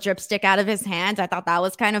the little dripstick out of his hands. I thought that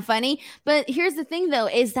was kind of funny. But here's the thing, though,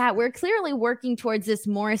 is that we're clearly working towards this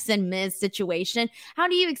Morrison-Miz situation. How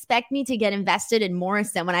do you expect me to get invested in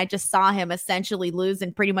Morrison when I just saw him essentially lose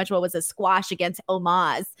in pretty much what was a squash against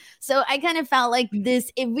Omos? So I kind of felt like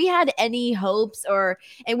this, if we had any hopes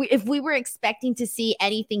if we were expecting to see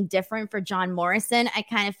anything different for John Morrison, I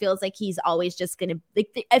kind of feels like he's always just going to,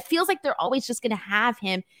 it feels like they're always just going to have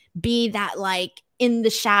him be that like in the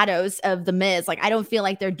shadows of the Miz. Like, I don't feel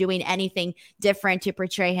like they're doing anything different to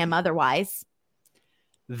portray him otherwise.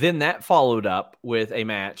 Then that followed up with a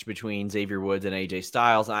match between Xavier Woods and AJ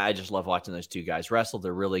Styles. I just love watching those two guys wrestle.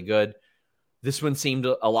 They're really good. This one seemed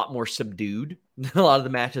a lot more subdued than a lot of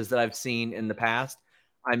the matches that I've seen in the past.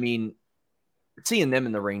 I mean, seeing them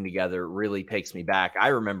in the ring together really takes me back. I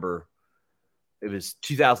remember it was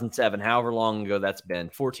 2007, however long ago that's been,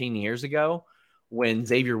 14 years ago, when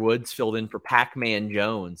Xavier Woods filled in for Pac-Man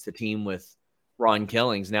Jones to team with Ron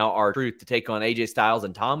Killings, now R-Truth, to take on AJ Styles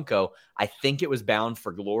and Tomko. I think it was Bound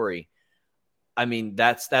for Glory. I mean,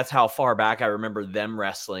 that's how far back I remember them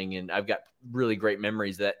wrestling, and I've got really great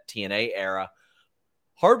memories of that TNA era.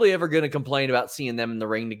 Hardly ever going to complain about seeing them in the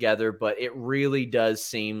ring together, but it really does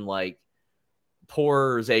seem like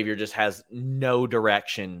poor Xavier just has no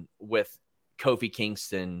direction with Kofi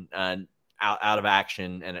Kingston out of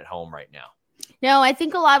action and at home right now. No, I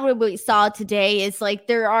think a lot of what we saw today is like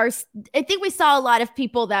I think we saw a lot of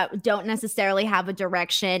people that don't necessarily have a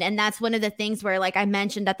direction. And that's one of the things where, like I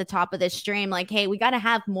mentioned at the top of this stream, like, hey, we got to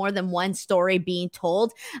have more than one story being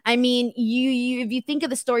told. I mean, if you think of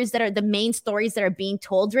the stories that are the main stories that are being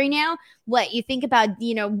told right now, what you think about,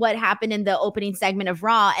 what happened in the opening segment of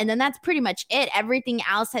Raw, and then that's pretty much it. Everything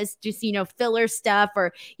else has just, filler stuff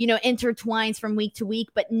or, intertwines from week to week,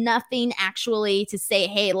 but nothing actually to say,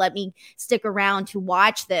 hey, let me stick around to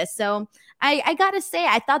watch this. So I gotta say,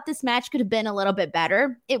 I thought this match could have been a little bit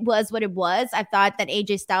better. It was what it was. I thought that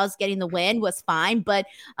AJ Styles getting the win was fine, but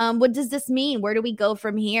what does this mean? Where do we go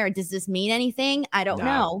from here? Does this mean anything? I don't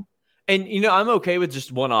know. And, I'm okay with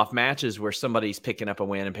just one-off matches where somebody's picking up a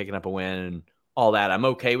win and all that. I'm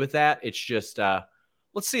okay with that. It's just,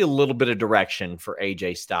 let's see a little bit of direction for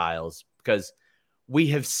AJ Styles, because we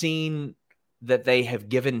have seen that they have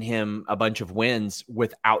given him a bunch of wins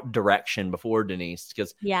without direction before, Denise,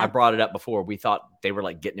 because I brought it up before. We thought they were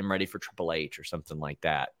like getting him ready for Triple H or something like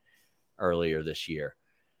that earlier this year.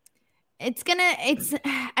 I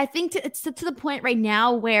think it's to the point right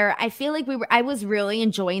now where I feel like I was really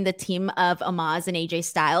enjoying the team of Omos and AJ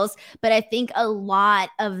Styles, but I think a lot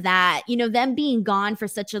of that, them being gone for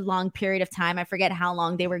such a long period of time, I forget how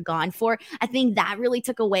long they were gone for. I think that really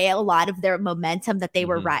took away a lot of their momentum that they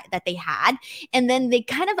that they had. And then they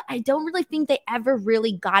I don't really think they ever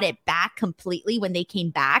really got it back completely when they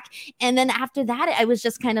came back. And then after that, I was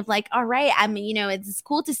just kind of like, all right, I mean, it's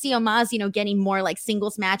cool to see Omos, getting more like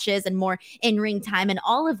singles matches and more in-ring time and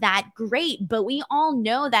all of that. Great. But we all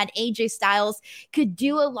know that AJ Styles could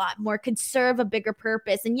do a lot more, could serve a bigger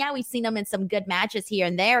purpose. And yeah, we've seen him in some good matches here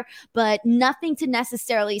and there, but nothing to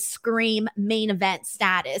necessarily scream main event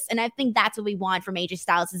status. And I think that's what we want from AJ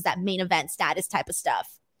Styles, is that main event status type of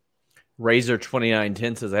stuff. Razor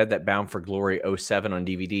 2910 says, I had that Bound for Glory 07 on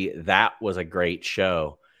DVD. That was a great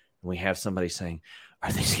show. And we have somebody saying,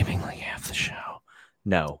 are they skipping like half the show?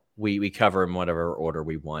 No, we cover in whatever order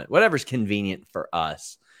we want, whatever's convenient for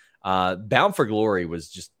us. Bound for Glory was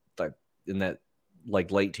just like in that like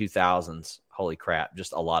late 2000s. Holy crap,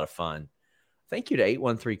 just a lot of fun. Thank you to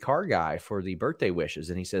 813 Car Guy for the birthday wishes.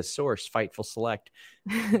 And he says, source, Fightful Select,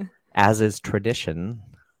 as is tradition.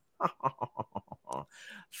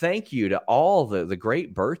 Thank you to all the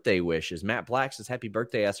great birthday wishes. Matt Black says, happy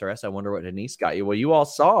birthday, SRS. I wonder what Denise got you. Well, you all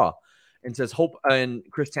saw. And says hope, and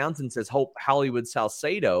Chris Townsend says hope Hollywood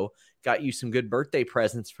Salcedo got you some good birthday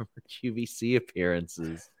presents from her QVC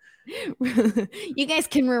appearances. You guys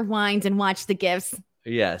can rewind and watch the gifts.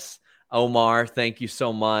 Yes. Omar, thank you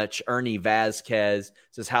so much. Ernie Vasquez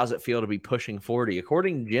says, how's it feel to be pushing 40?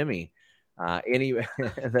 According to Jimmy, anyway,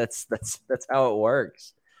 that's how it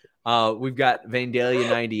works. We've got Vandalia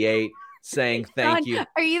 98 saying thank you.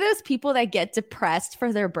 Are you those people that get depressed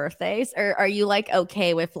for their birthdays, or are you like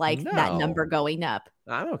okay with like that number going up?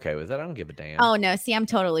 I'm okay with it. I don't give a damn. Oh no, see, I'm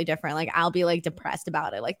totally different. Like I'll be like depressed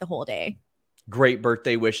about it like the whole day. Great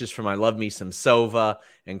birthday wishes from I Love Me Some Sova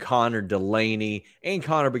and Connor Delaney. And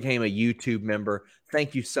Connor became a YouTube member.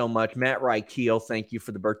 Thank you so much. Matt Rykeel, thank you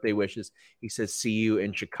for the birthday wishes. He says, see you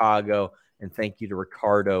in Chicago. And thank you to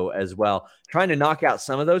Ricardo as well. Trying to knock out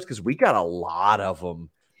some of those because we got a lot of them.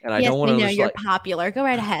 And I don't want to know you're popular. Go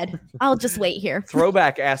right ahead. I'll just wait here.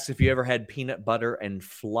 Throwback asks if you ever had peanut butter and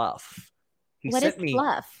fluff. What is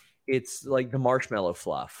fluff? It's like the marshmallow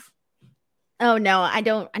fluff. Oh, no, I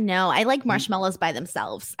don't know. I like marshmallows by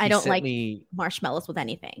themselves. I don't like marshmallows with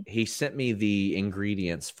anything. He sent me the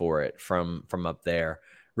ingredients for it from up there.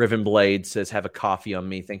 Riven Blade says, have a coffee on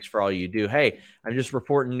me. Thanks for all you do. Hey, I'm just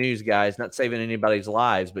reporting news, guys, not saving anybody's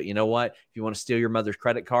lives. But you know what? If you want to steal your mother's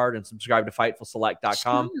credit card and subscribe to FightfulSelect.com.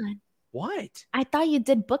 Sean, what? I thought you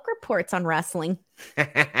did book reports on wrestling. Do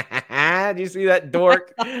you see that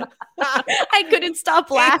dork? I couldn't stop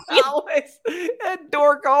laughing. That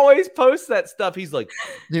dork always posts that stuff. He's like,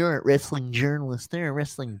 there aren't wrestling journalists. There are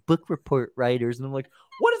wrestling book report writers. And I'm like,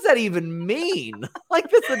 what does that even mean?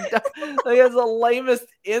 That's the lamest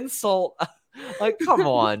insult. Like, come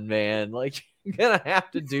on, man. Like, you're going to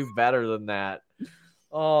have to do better than that.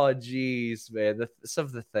 Oh, geez, man.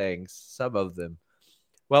 Some of them.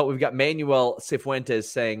 Well, we've got Manuel Cifuentes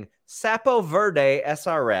saying, Sapo Verde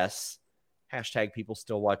SRS. Hashtag people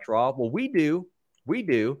still watch Raw. Well, we do.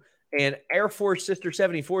 And Air Force Sister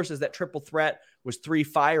 74 says that triple threat was 3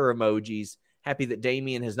 fire emojis. Happy that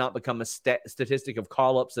Damian has not become a statistic of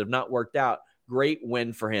call-ups that have not worked out. Great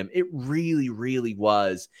win for him. It really, really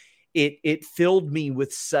was. It filled me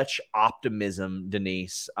with such optimism,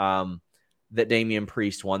 Denise, that Damian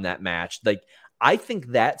Priest won that match. Like, I think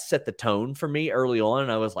that set the tone for me early on.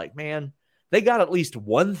 And I was like, man, they got at least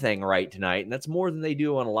one thing right tonight. And that's more than they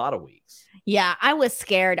do on a lot of weeks. Yeah, I was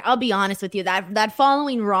scared. I'll be honest with you. That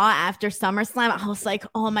following Raw after SummerSlam, I was like,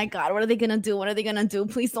 oh my God, what are they going to do? What are they going to do?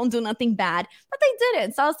 Please don't do nothing bad. But they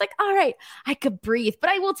didn't. So I was like, all right, I could breathe. But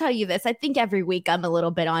I will tell you this. I think every week I'm a little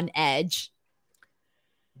bit on edge.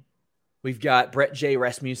 We've got Brett J.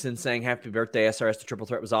 Rasmussen saying, happy birthday, SRS. The triple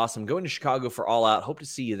threat was awesome. Going to Chicago for All Out. Hope to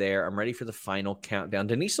see you there. I'm ready for the final countdown.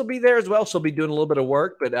 Denise will be there as well. She'll be doing a little bit of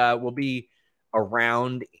work, but we'll be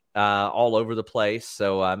around all over the place.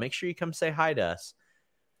 So make sure you come say hi to us.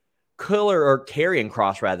 Karrion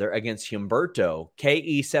Kross, against Humberto.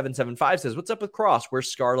 KE775 says, what's up with Kross?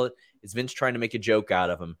 Where's Scarlett? Is Vince trying to make a joke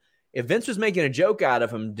out of him? If Vince was making a joke out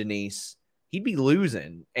of him, Denise, he'd be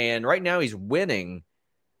losing. And right now he's winning.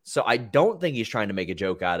 So I don't think he's trying to make a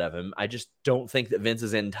joke out of him. I just don't think that Vince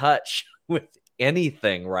is in touch with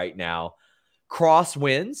anything right now. Kross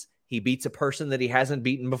wins. He beats a person that he hasn't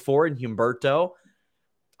beaten before in Humberto.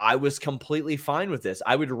 I was completely fine with this.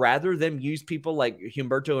 I would rather them use people like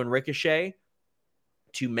Humberto and Ricochet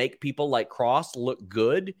to make people like Kross look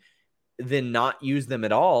good than not use them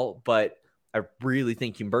at all. But I really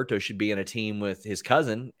think Humberto should be in a team with his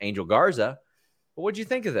cousin, Angel Garza. But what'd you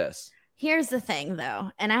think of this? Here's the thing,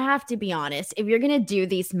 though, and I have to be honest. If you're going to do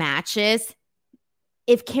these matches,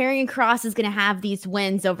 if Karrion Kross is going to have these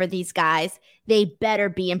wins over these guys, they better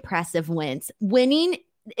be impressive wins. Winning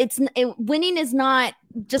is not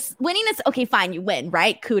just winning. Is okay, fine, you win,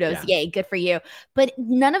 right? Kudos, yay, good for you. But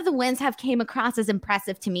none of the wins have came across as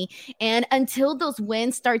impressive to me. And until those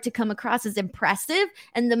wins start to come across as impressive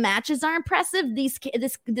and the matches are impressive, this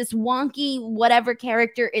wonky whatever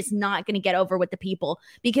character is not going to get over with the people,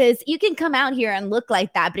 because you can come out here and look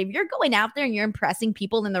like that, but if you're going out there and you're impressing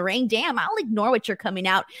people in the ring, damn, I'll ignore what you're coming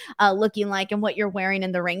out looking like and what you're wearing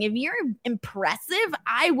in the ring. If you're impressive,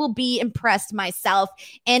 I will be impressed myself.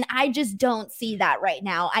 And I just don't see that right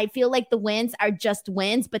now. I feel like the wins are just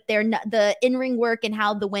wins, but they're not, the in-ring work and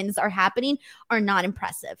how the wins are happening are not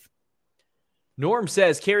impressive. Norm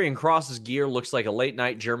says Karrion Kross's gear looks like a late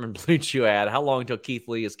night German Blue Chew ad. How long till Keith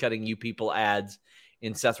Lee is cutting you people ads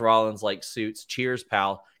in Seth Rollins like suits? Cheers,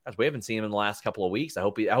 pal. Gosh, we haven't seen him in the last couple of weeks. I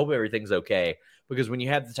hope everything's okay, because when you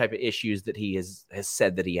have the type of issues that he has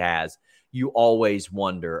said that he has, you always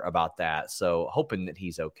wonder about that. So hoping that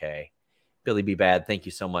he's okay. Billy B. Bad, thank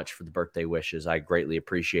you so much for the birthday wishes. I greatly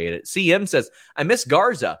appreciate it. CM says, I miss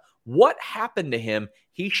Garza. What happened to him?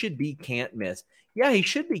 He should be can't miss. Yeah, he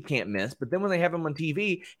should be can't miss. But then when they have him on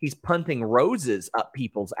TV, he's punting roses up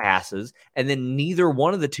people's asses. And then neither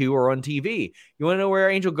one of the two are on TV. You want to know where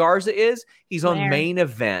Angel Garza is? He's on Main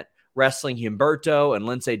Event, wrestling Humberto and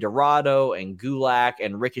Lince Dorado and Gulak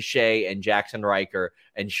and Ricochet and Jackson Riker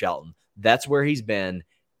and Shelton. That's where he's been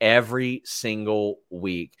every single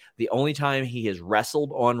week. The only time he has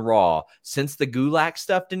wrestled on Raw since the Gulak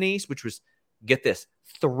stuff, Denise, which was, get this,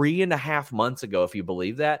 3.5 months ago, if you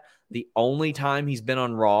believe that, the only time he's been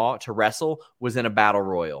on Raw to wrestle was in a battle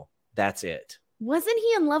royal. That's it. Wasn't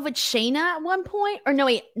he in love with Shayna at one point? Or no,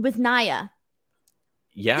 wait, with Nia?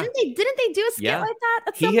 Yeah. Didn't they do a skit like that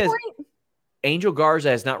at some point? Angel Garza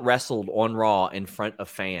has not wrestled on Raw in front of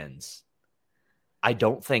fans. I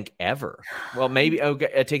don't think ever. Well, maybe okay,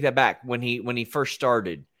 I take that back. When he first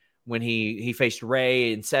started, when he faced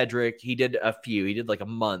Ray and Cedric, he did a few. He did like a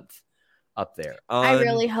month up there. I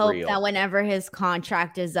really hope Unreal. that whenever his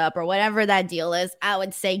contract is up or whatever that deal is, I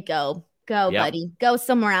would say go, buddy, go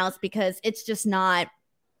somewhere else, because it's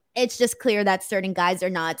just clear that certain guys are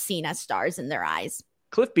not seen as stars in their eyes.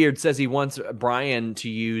 Cliffbeard says he wants Brian to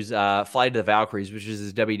use Flight of the Valkyries, which is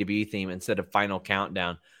his WWE theme, instead of Final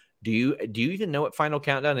Countdown. Do you even know what Final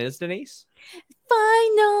Countdown is, Denise?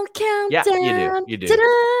 Final Countdown. Yeah, you do. Ta-da!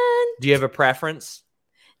 Do you have a preference?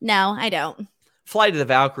 No, I don't. Flight of the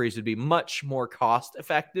Valkyries would be much more cost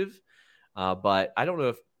effective, but I don't know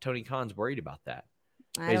if Tony Khan's worried about that.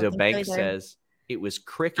 Bezo Banks says it was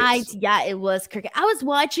crickets. It was cricket. I was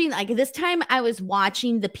watching, like, this time I was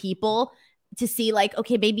watching the people to see, like,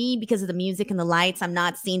 okay, maybe because of the music and the lights, I'm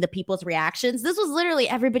not seeing the people's reactions. This was literally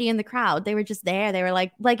everybody in the crowd. They were just there. They were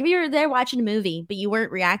like if you were there watching a movie, but you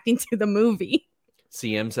weren't reacting to the movie.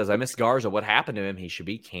 CM says, I miss Garza. What happened to him? He should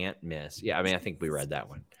be can't miss. Yeah, I mean, I think we read that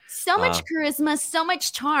one. So much charisma, so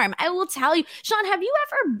much charm. I will tell you, Sean, have you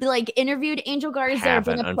ever like interviewed Angel Garza or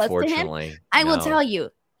been up close to him? I will tell you,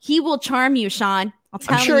 he will charm you, Sean. I'll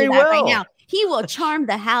tell you that right now. He will charm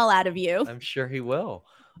the hell out of you. I'm sure he will.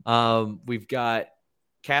 We've got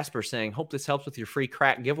Casper saying, hope this helps with your free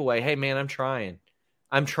crack giveaway. Hey, man, I'm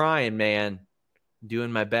trying, man.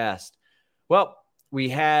 Doing my best. Well, we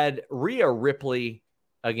had Rhea Ripley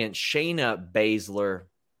against Shayna Baszler.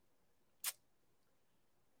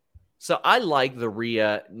 So I like the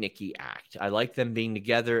Rhea-Nikki act. I like them being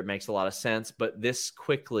together. It makes a lot of sense. But this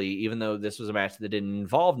quickly, even though this was a match that didn't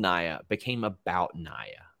involve Nia, became about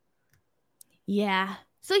Nia. Yeah.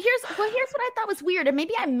 So here's what I thought was weird, and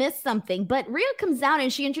maybe I missed something, but Rhea comes out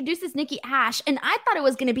and she introduces Nikki Ash, and I thought it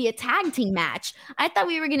was going to be a tag team match. I thought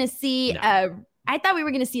we were going to see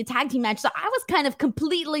a tag team match. So I was kind of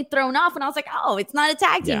completely thrown off, and I was like, oh, it's not a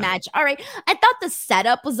tag team match. All right. I thought the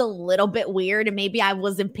setup was a little bit weird, and maybe I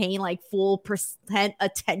wasn't paying like full percent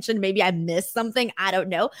attention. Maybe I missed something. I don't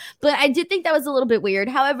know. But I did think that was a little bit weird.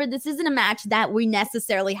 However, this isn't a match that we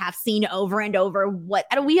necessarily have seen over and over. I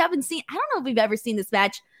don't know if we've ever seen this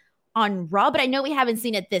match on Raw, but I know we haven't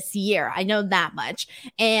seen it this year. I know that much.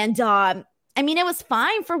 And I mean, it was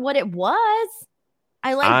fine for what it was.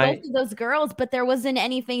 I like both of those girls, but there wasn't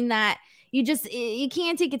anything that you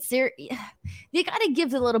can't take it serious. You got to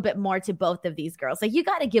give a little bit more to both of these girls. Like, you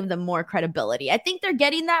got to give them more credibility. I think they're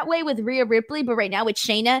getting that way with Rhea Ripley, but right now with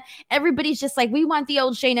Shayna, everybody's just like, we want the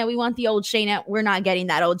old Shayna. We want the old Shayna. We're not getting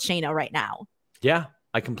that old Shayna right now. Yeah,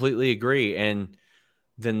 I completely agree. And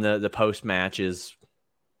then the post match is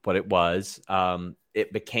what it was.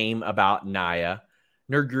 It became about Nia.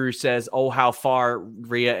 Nerd Guru says, oh, how far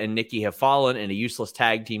Rhea and Nikki have fallen in a useless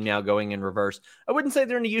tag team now going in reverse. I wouldn't say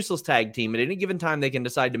they're in a useless tag team. At any given time, they can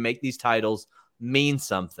decide to make these titles mean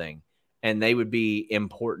something, and they would be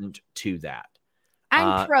important to that.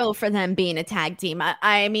 I'm pro for them being a tag team.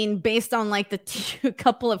 I mean, based on like the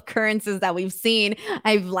couple of occurrences that we've seen,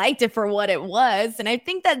 I've liked it for what it was, and I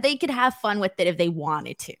think that they could have fun with it if they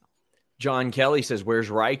wanted to. John Kelly says, where's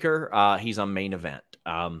Riker? He's on main event.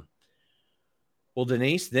 Well,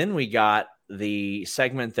 Denise, then we got the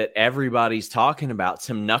segment that everybody's talking about,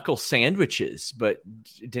 some knuckle sandwiches. But,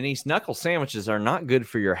 Denise, knuckle sandwiches are not good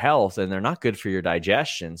for your health, and they're not good for your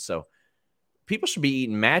digestion. So people should be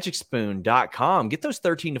eating MagicSpoon.com. Get those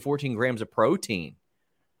 13 to 14 grams of protein.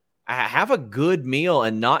 Have a good meal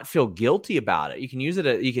and not feel guilty about it. You can use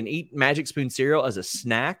it. You can eat Magic Spoon cereal as a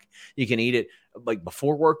snack. You can eat it like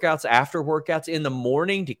before workouts, after workouts, in the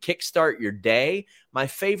morning to kickstart your day. My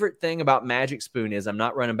favorite thing about Magic Spoon is I'm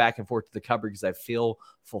not running back and forth to the cupboard because I feel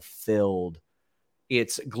fulfilled.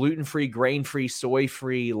 It's gluten-free, grain-free,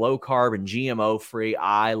 soy-free, low-carb, and GMO-free.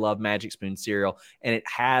 I love Magic Spoon cereal, and it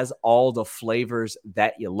has all the flavors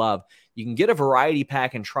that you love. You can get a variety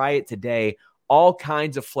pack and try it today. All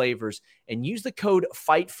kinds of flavors, and use the code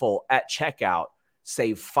FIGHTFUL at checkout.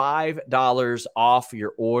 Save $5 off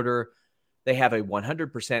your order. They have a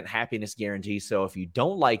 100% happiness guarantee, so if you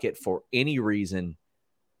don't like it for any reason,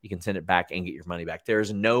 you can send it back and get your money back.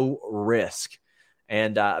 There's no risk.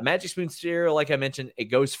 And Magic Spoon cereal, like I mentioned, it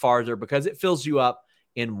goes farther because it fills you up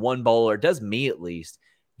in one bowl, or it does me at least.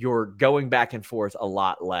 You're going back and forth a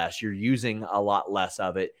lot less. You're using a lot less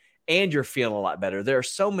of it. And you're feeling a lot better. There are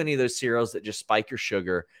so many of those cereals that just spike your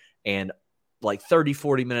sugar, and like 30,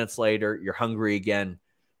 40 minutes later, you're hungry again.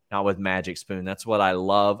 Not with Magic Spoon. That's what I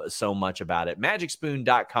love so much about it.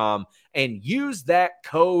 MagicSpoon.com, and use that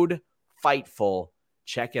code FIGHTFUL.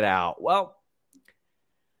 Check it out. Well,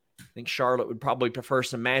 I think Charlotte would probably prefer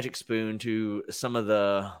some Magic Spoon to some of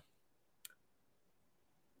the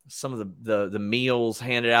some of the meals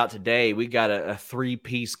handed out today. We got a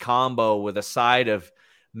 3-piece combo with a side of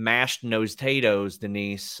mashed nose potatoes,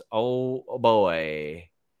 Denise. Oh boy.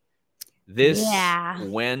 This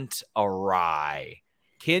went awry.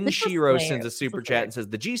 Ken Shiro sends a super chat and says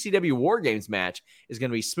the GCW War Games match is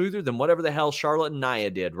going to be smoother than whatever the hell Charlotte and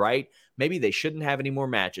Nia did, right? Maybe they shouldn't have any more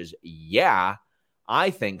matches. Yeah,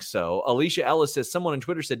 I think so. Alicia Ellis says someone on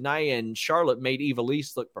Twitter said Nia and Charlotte made Eva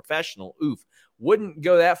Lise look professional. Oof. Wouldn't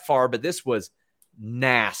go that far, but this was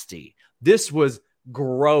nasty. This was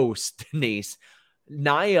gross, Denise.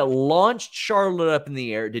 Nia launched Charlotte up in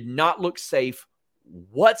the air, did not look safe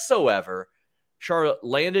whatsoever. Charlotte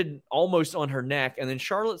landed almost on her neck, and then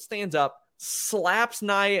Charlotte stands up, slaps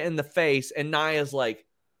Nia in the face, and Nia's like,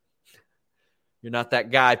 "You're not that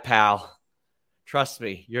guy, pal. Trust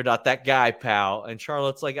me, you're not that guy, pal." And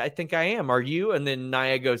Charlotte's like, "I think I am. Are you?" And then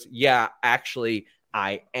Nia goes, "Yeah, actually,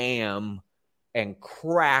 I am," and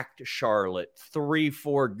cracked Charlotte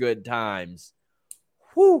 3-4 good times.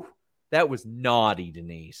 Whew, that was naughty,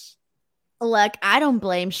 Denise. Look, I don't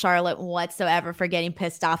blame Charlotte whatsoever for getting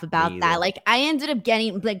pissed off about that. Like, I ended up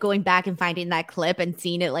going back and finding that clip and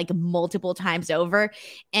seeing it like multiple times over.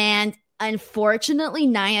 And unfortunately,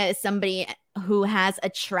 Nia is somebody who has a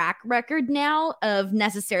track record now of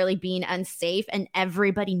necessarily being unsafe, and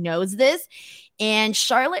everybody knows this. And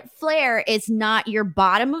Charlotte Flair is not your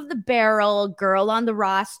bottom of the barrel girl on the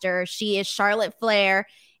roster. She is Charlotte Flair,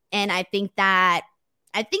 and I think that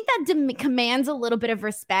commands a little bit of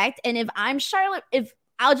respect. And if I'm Charlotte,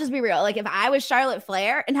 I'll just be real, like if I was Charlotte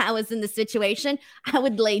Flair and I was in the situation, I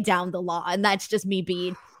would lay down the law. And that's just me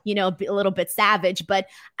being, a little bit savage. But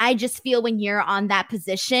I just feel when you're on that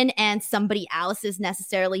position and somebody else is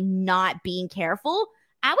necessarily not being careful,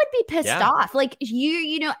 I would be pissed off. Like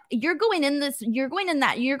you're going in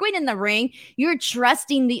the ring, you're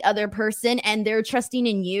trusting the other person and they're trusting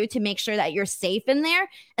in you to make sure that you're safe in there.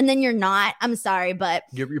 And then you're not. I'm sorry, but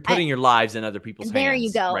you're putting your lives in other people's hands. There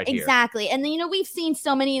you go. Right exactly. Here. And then, we've seen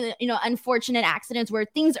so many, unfortunate accidents where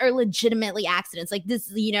things are legitimately accidents. Like this,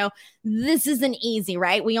 this isn't easy,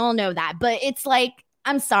 right? We all know that, but it's like,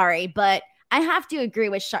 I'm sorry, but I have to agree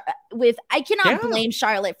with I cannot blame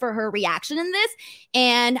Charlotte for her reaction in this.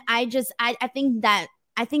 And I think that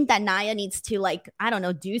Nia needs to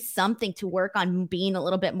do something to work on being a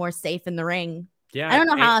little bit more safe in the ring. Yeah. I don't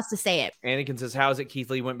know how else to say it. Anakin says, how is it Keith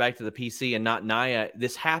Lee went back to the PC and not Nia?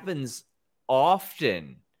 This happens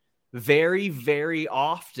often, very, very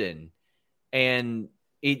often. And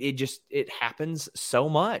it happens so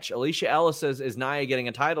much. Alicia Ellis says, is Nia getting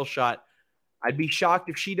a title shot? I'd be shocked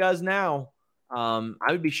if she does now. I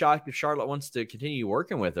would be shocked if Charlotte wants to continue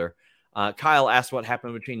working with her. Kyle asked what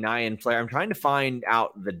happened between Nia and Flair. I'm trying to find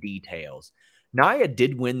out the details. Nia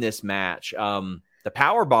did win this match. The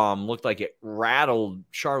power bomb looked like it rattled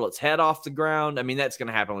Charlotte's head off the ground. I mean, that's going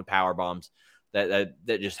to happen with power bombs. That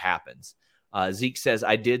just happens. Zeke says,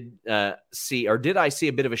 did I see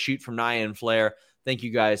a bit of a shoot from Nia and Flair? Thank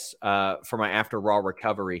you guys for my after Raw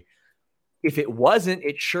recovery. If it wasn't,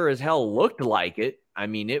 it sure as hell looked like it. I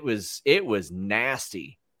mean, it was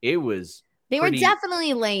nasty. They were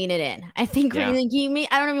definitely laying it in. I think I don't know if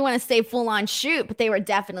you want to say full on shoot, but they were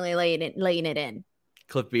definitely laying it in.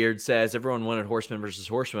 Cliff Beard says everyone wanted Horseman versus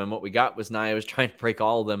Horseman. What we got was Nia was trying to break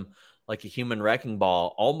all of them like a human wrecking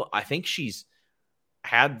ball. I think she's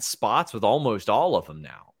had spots with almost all of them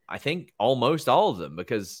now. I think almost all of them,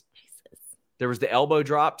 because there was the elbow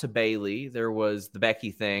drop to Bayley. There was the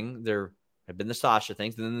Becky thing. There have been the Sasha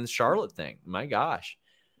things, and then the Charlotte thing. My gosh.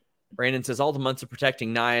 Brandon says, all the months of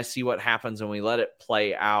protecting Nia, see what happens when we let it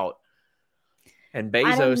play out. And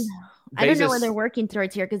Bezos... I don't know where they're working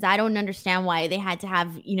towards here, because I don't understand why they had to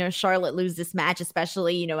have, Charlotte lose this match,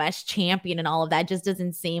 especially, as champion and all of that. Just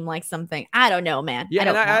doesn't seem like something. I don't know, man.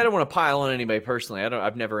 Yeah, I don't want to pile on anybody personally.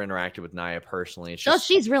 I've never interacted with Nia personally. It's just,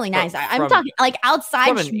 she's really nice. I'm talking like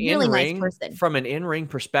outside, she's really nice person. From an in-ring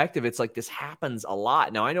perspective, it's like this happens a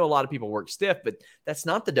lot. Now, I know a lot of people work stiff, but that's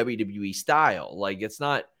not the WWE style. Like, it's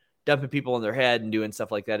not dumping people on their head and doing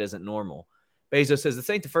stuff like that isn't normal. Bezos says, this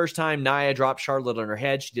ain't the first time Nia dropped Charlotte on her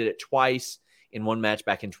head. She did it twice in one match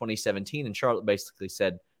back in 2017. And Charlotte basically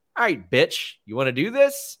said, all right, bitch, you want to do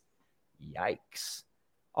this? Yikes.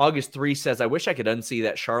 August 3 says, I wish I could unsee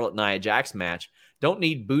that Charlotte Nia Jax match. Don't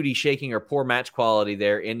need booty shaking or poor match quality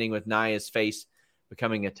there, ending with Nia's face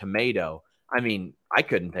becoming a tomato. I mean, I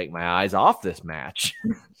couldn't take my eyes off this match.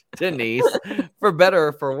 Denise, for better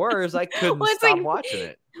or for worse, I couldn't stop watching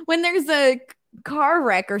it. When there's a car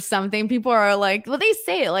wreck or something, people are like, well, they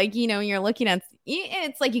say it like, you're looking at,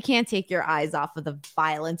 it's like you can't take your eyes off of the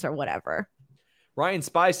violence or whatever. Ryan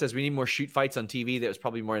Spy says we need more shoot fights on TV. That was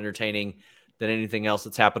probably more entertaining than anything else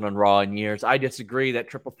that's happened on Raw in years. I disagree. That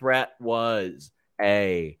triple threat was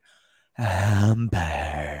a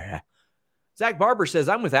humper. Zach Barber says,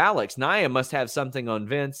 I'm with Alex. Nia must have something on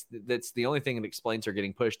Vince. That's the only thing that explains her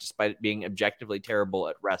getting pushed despite it being objectively terrible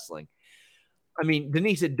at wrestling. I mean,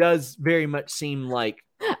 Denise, it does very much seem like...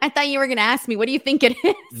 I thought you were going to ask me, what do you think it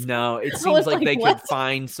is? No, it seems like they what? could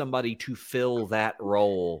find somebody to fill that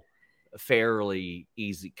role fairly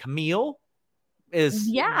easy. Camille is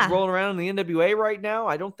rolling around in the NWA right now.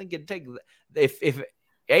 I don't think it'd take... If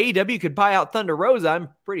AEW could buy out Thunder Rosa, I'm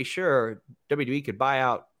pretty sure WWE could buy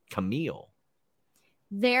out Camille.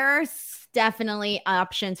 There's definitely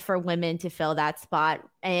options for women to fill that spot.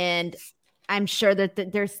 And I'm sure that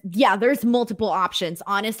there's multiple options.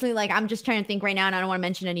 Honestly, like I'm just trying to think right now, and I don't want to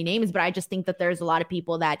mention any names, but I just think that there's a lot of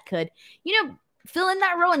people that could, fill in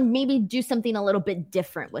that role and maybe do something a little bit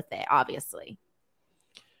different with it, obviously.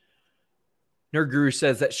 Nerd Guru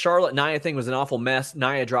says that Charlotte Nia thing was an awful mess.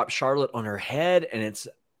 Nia dropped Charlotte on her head, and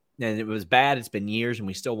it was bad. It's been years, and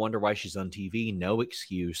we still wonder why she's on TV. No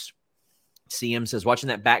excuse. CM says, watching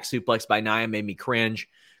that back suplex by Nia made me cringe.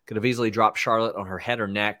 Could have easily dropped Charlotte on her head or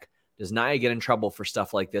neck. Does Nia get in trouble for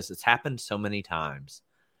stuff like this? It's happened so many times.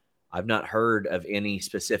 I've not heard of any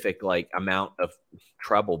specific amount of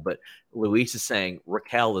trouble, but Luis is saying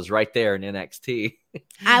Raquel is right there in NXT.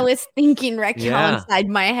 I was thinking Raquel inside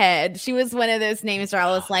my head. She was one of those names where I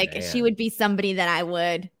was she would be somebody that I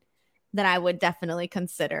would definitely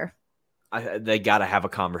consider. They got to have a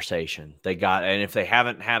conversation. And if they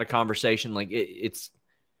haven't had a conversation,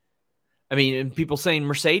 people saying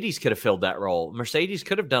Mercedes could have filled that role. Mercedes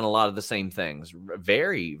could have done a lot of the same things.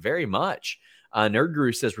 Very, very much. Nerd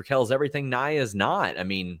Guru says Raquel's everything Nia is not. I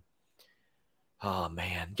mean, oh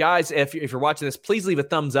man, guys, if you're watching this, please leave a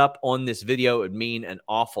thumbs up on this video. It would mean an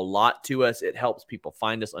awful lot to us. It helps people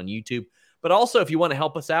find us on YouTube. But also, if you want to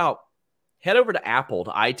help us out, head over to Apple,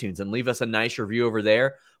 to iTunes, and leave us a nice review over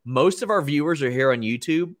there. Most of our viewers are here on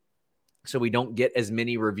YouTube, so we don't get as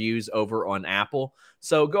many reviews over on Apple.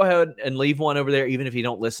 So go ahead and leave one over there, even if you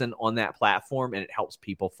don't listen on that platform, and it helps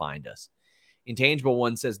people find us. Intangible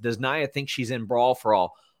One says, does Nia think she's in Brawl for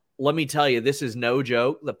All? Let me tell you, this is no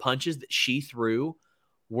joke. The punches that she threw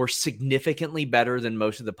were significantly better than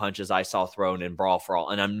most of the punches I saw thrown in Brawl for All.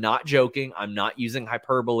 And I'm not joking. I'm not using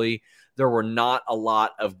hyperbole. There were not a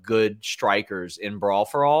lot of good strikers in Brawl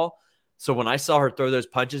for All. So when I saw her throw those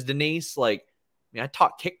punches, Denise, I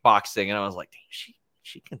taught kickboxing, and I was like, dang,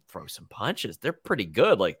 she can throw some punches. They're pretty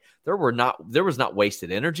good. There was not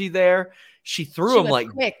wasted energy there. She threw them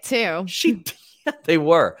quick too. They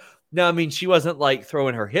were. No, I mean, she wasn't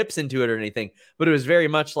throwing her hips into it or anything, but it was very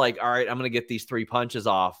much all right, I'm going to get these 3 punches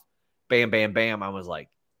off. Bam, bam, bam. I was like,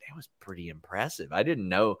 that was pretty impressive. I didn't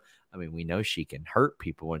know. I mean, we know she can hurt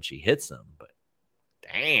people when she hits them, but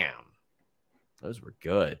damn, those were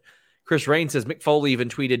good. Chris Rain says Mick Foley even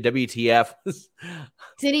tweeted WTF.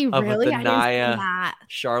 Did he really? I didn't see that.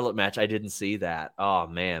 Charlotte match. I didn't see that. Oh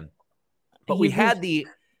man. But we had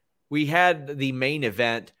the main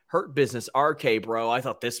event, Hurt Business RK Bro. I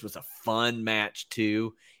thought this was a fun match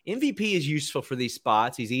too. MVP is useful for these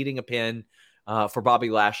spots. He's eating a pin for Bobby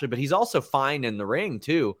Lashley, but he's also fine in the ring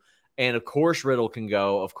too. And of course, Riddle can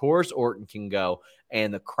go. Of course, Orton can go.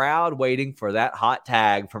 And the crowd waiting for that hot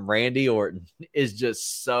tag from Randy Orton is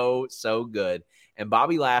just so, so good. And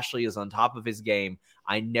Bobby Lashley is on top of his game.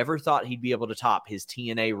 I never thought he'd be able to top his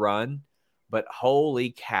TNA run, but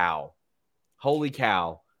holy cow.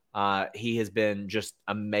 He has been just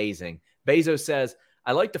amazing. Bezos says,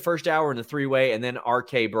 I like the first hour in the 3-way and then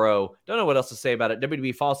RK Bro. Don't know what else to say about it.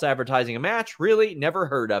 WWE false advertising a match? Really? Never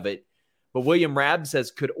heard of it. But William Rabb says,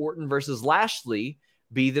 could Orton versus Lashley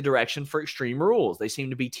be the direction for Extreme Rules? They seem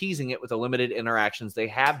to be teasing it with the limited interactions they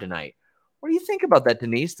have tonight. What do you think about that,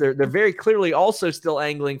 Denise? They're very clearly also still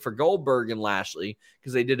angling for Goldberg and Lashley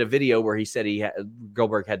because they did a video where he said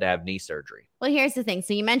Goldberg had to have knee surgery. Well, here's the thing.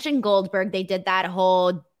 So you mentioned Goldberg. They did that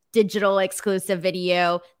whole digital exclusive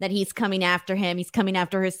video that he's coming after him. He's coming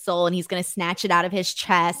after his soul and he's going to snatch it out of his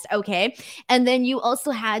chest. Okay. And then you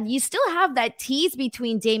still have that tease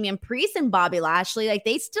between Damian Priest and Bobby Lashley.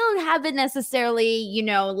 They still haven't necessarily,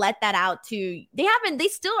 let that out they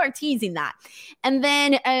still are teasing that. And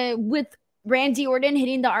then with Randy Orton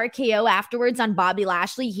hitting the RKO afterwards on Bobby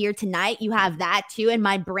Lashley here tonight, you have that too. And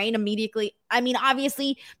my brain immediately,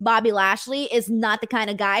 obviously Bobby Lashley is not the kind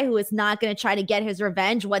of guy who is not going to try to get his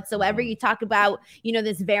revenge whatsoever. You talk about,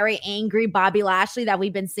 this very angry Bobby Lashley that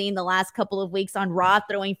we've been seeing the last couple of weeks on Raw,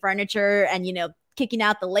 throwing furniture and, kicking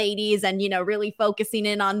out the ladies and, really focusing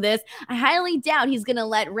in on this. I highly doubt he's going to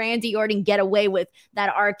let Randy Orton get away with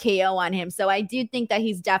that RKO on him. So I do think that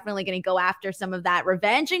he's definitely going to go after some of that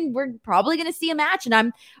revenge, and we're probably going to see a match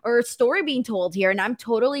or a story being told here. And I'm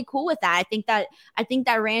totally cool with that. I think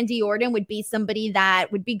that Randy Orton would be somebody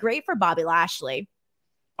that would be great for Bobby Lashley.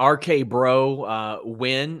 RK Bro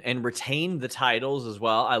win and retain the titles as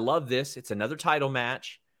well. I love this. It's another title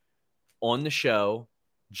match on the show,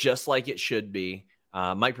 just like it should be.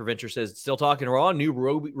 Mike Preventer says, still talking Raw. New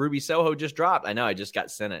Ruby Soho just dropped. I know, I just got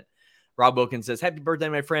sent it. Rob Wilkins says, happy birthday,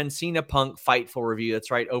 my friend. Cena Punk Fightful review. That's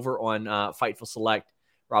right, over on Fightful Select.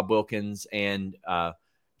 Rob Wilkins and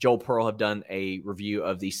Joel Pearl have done a review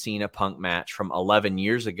of the Cena Punk match from 11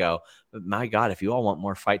 years ago. But my God, if you all want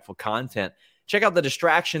more Fightful content, check out The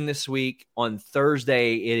Distraction this week on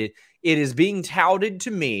Thursday. It is being touted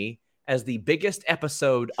to me as the biggest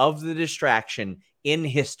episode of The Distraction in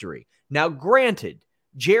history. Now, granted,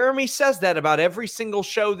 Jeremy says that about every single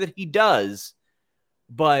show that he does,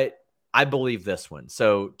 but I believe this one.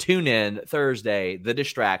 So tune in Thursday, The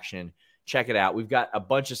Distraction. Check it out. We've got a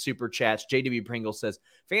bunch of super chats. JW Pringle says,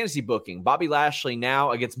 fantasy booking, Bobby Lashley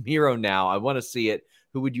now against Miro now. I want to see it.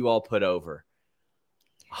 Who would you all put over?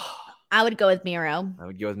 I would go with Miro. I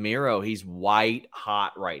would go with Miro. He's white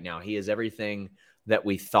hot right now. He is everything that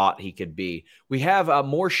we thought he could be. We have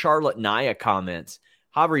more Charlotte Nia comments.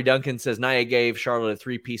 Javier Duncan says Nia gave Charlotte a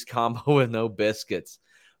 3-piece combo with no biscuits.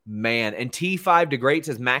 Man. And T5 to Great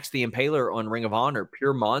says Max the Impaler on Ring of Honor.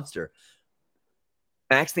 Pure monster.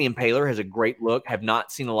 Max the Impaler has a great look. Have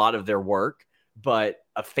not seen a lot of their work, but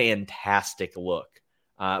a fantastic look.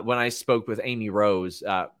 When I spoke with Amy Rose,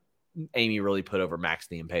 Amy really put over Max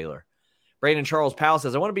the Impaler. Brandon Charles Powell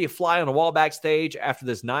says, I want to be a fly on a wall backstage after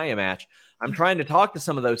this Nia match. I'm trying to talk to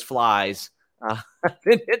some of those flies. I've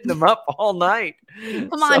been hitting them up all night.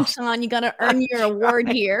 Come on, Sean. You got to earn your award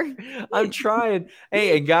here. I'm trying.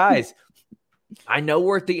 Hey, and guys, I know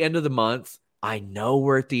we're at the end of the month.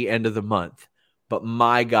 But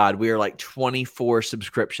my God, we are like 24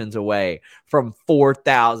 subscriptions away from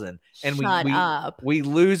 4,000. And we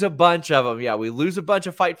lose a bunch of them. Yeah, we lose a bunch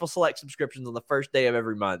of Fightful Select subscriptions on the first day of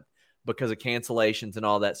every month because of cancellations and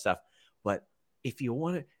all that stuff. But if you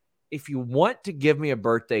want to give me a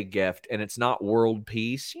birthday gift and it's not world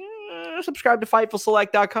peace, subscribe to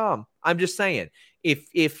FightfulSelect.com. I'm just saying,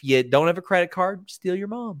 if you don't have a credit card, steal your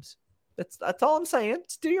mom's. That's all I'm saying.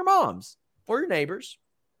 Steal your mom's or your neighbors,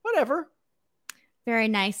 whatever. Very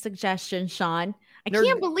nice suggestion, Sean. I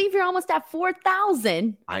can't believe you're almost at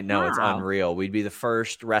 4,000. I know. Wow. It's unreal. We'd be the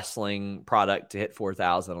first wrestling product to hit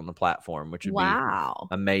 4,000 on the platform, which would be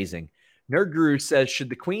amazing. Nerd Guru says,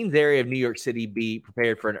 should the Queens area of New York City be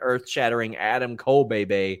prepared for an earth-shattering Adam Cole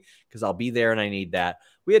baby? Because I'll be there and I need that.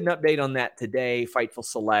 We had an update on that today. Fightful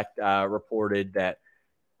Select reported that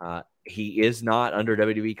he is not under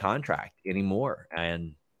WWE contract anymore,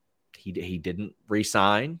 and he didn't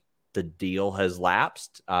re-sign. The deal has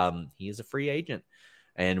lapsed. He is a free agent,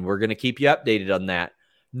 and we're going to keep you updated on that.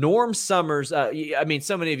 Norm Summers, so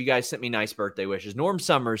many of you guys sent me nice birthday wishes. Norm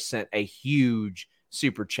Summers sent a huge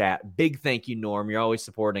super chat. Big thank you, Norm. You're always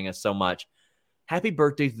supporting us so much. Happy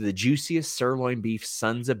birthday to the juiciest sirloin beef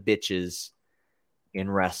sons of bitches in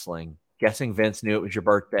wrestling. Guessing Vince knew it was your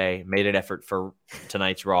birthday, made an effort for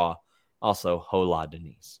tonight's Raw. Also, hola,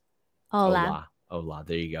 Denise. Hola.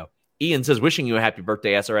 There you go. Ian says, wishing you a happy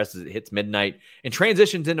birthday, SRS, as it hits midnight and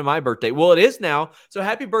transitions into my birthday. Well, it is now. So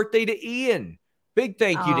happy birthday to Ian. Big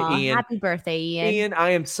thank you to Ian. Happy birthday, Ian. Ian, I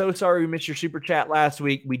am so sorry we missed your super chat last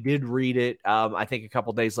week. We did read it, I think, a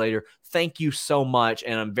couple days later. Thank you so much,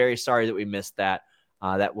 and I'm very sorry that we missed that.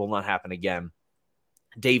 That will not happen again.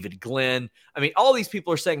 David Glenn. All these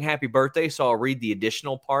people are saying happy birthday, so I'll read the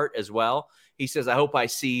additional part as well. He says, I hope I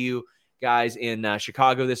see you guys in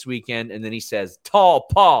Chicago this weekend. And then he says, Tall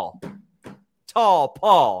Paul.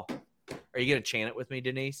 Are you going to chant it with me,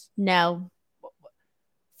 Denise? No.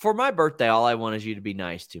 For my birthday, all I want is you to be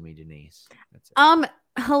nice to me, Denise. That's it.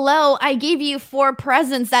 Hello, I gave you 4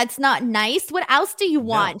 presents. That's not nice. What else do you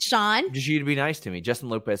want, Sean? Just you to be nice to me. Justin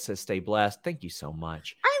Lopez says, stay blessed. Thank you so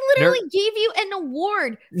much. I literally gave you an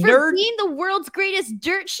award for being the world's greatest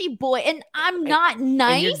dirt sheet boy, and I'm not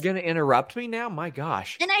nice. And you're going to interrupt me now? My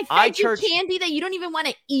gosh. And I fed you candy that you don't even want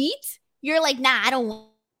to eat? You're like, nah, I don't want.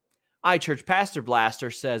 iChurch Pastor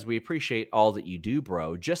Blaster says, we appreciate all that you do,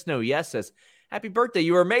 bro. Just Know Yes says, happy birthday.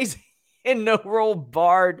 You are amazing. In No Roll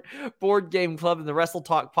Barred Board Game Club and the Wrestle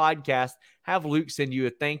Talk podcast. Have Luke send you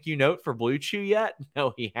a thank you note for Blue Chew yet?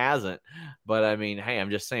 No, he hasn't. But hey,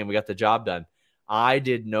 I'm just saying we got the job done. I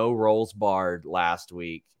did No Rolls Barred last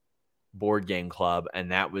week, Board Game Club,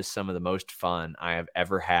 and that was some of the most fun I have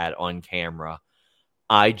ever had on camera.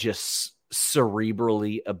 I just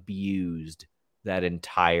cerebrally abused that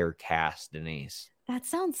entire cast, Denise. That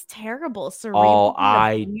sounds terrible.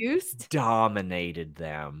 I abused. dominated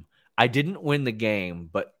them. I didn't win the game,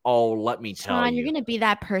 but let me tell Sean, you. you're going to be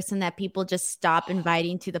that person that people just stop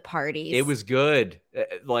inviting to the parties. It was good.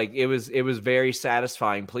 It was very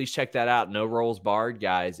satisfying. Please check that out. No Rolls Barred,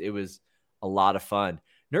 guys. It was a lot of fun.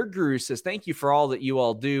 Nerd Guru says, thank you for all that you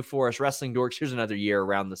all do for us wrestling dorks. Here's another year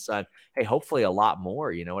around the sun. Hey, hopefully a lot more.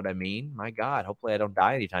 You know what I mean? My God, hopefully I don't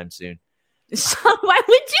die anytime soon. Sean, why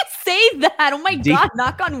would you say that? Oh my God,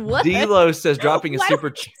 knock on wood. D-Lo says dropping a super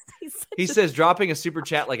chat. He says dropping a super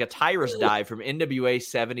chat like a Tyrus dive from NWA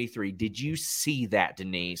 73. Did you see that,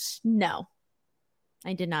 Denise? No,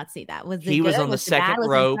 I did not see that. Was he was on the second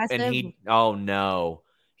rope and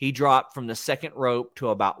he dropped from the second rope to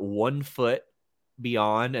about 1 foot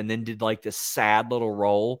beyond and then did like this sad little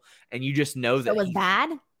roll. And you just know that it was bad.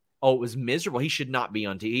 Oh, it was miserable. He should not be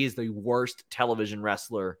on TV. He is the worst television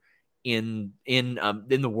wrestler in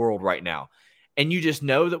the world right now. And you just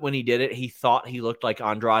know that when he did it, he thought he looked like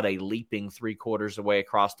Andrade leaping 3/4 away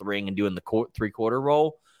across the ring and doing the 3/4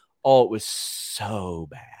 roll. Oh, it was so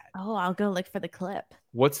bad. Oh, I'll go look for the clip.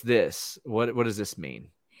 What's this? What does this mean?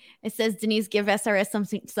 It says, Denise, give SRS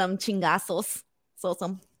some chingazos. So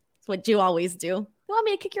that's what you always do. You want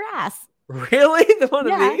me to kick your ass? Really? The one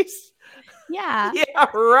of these? Yeah. Yeah,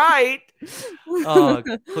 right.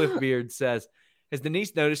 Cliff Beard says, has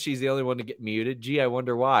Denise noticed she's the only one to get muted? Gee, I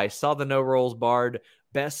wonder why. Saw the No Rolls Barred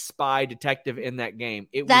best spy detective in that game.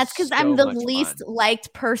 That's because I'm the least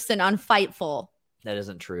liked person on Fightful. That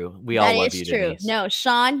isn't true. We all love you, true. Denise. No,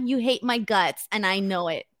 Sean, you hate my guts, and I know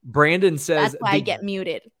it. Brandon says that's why I get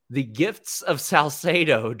muted. The gifts of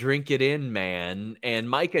Salcedo, drink it in, man. And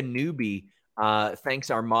Micah Newbie thanks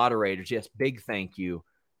our moderators. Yes, big thank you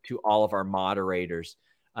to all of our moderators.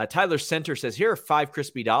 Tyler Center says, here are $5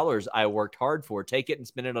 crispy I worked hard for. Take it and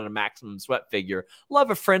spend it on a maximum sweat figure. Love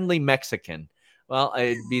a friendly Mexican. Well,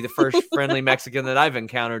 it'd be the first friendly Mexican that I've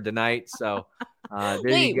encountered tonight. So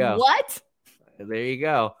you go. What? There you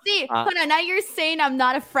go. See, hold on. Now you're saying I'm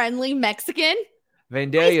not a friendly Mexican?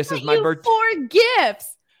 Vandalia says my birthday. 4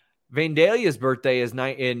 gifts. Vandalia's birthday is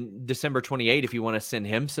in December 28. If you want to send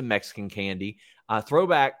him some Mexican candy.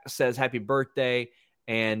 Throwback says happy birthday.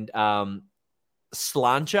 And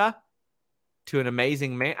Slancha to an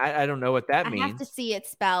amazing man. I don't know what that means. I have to see it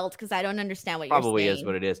spelled because I don't understand what Probably you're saying. Is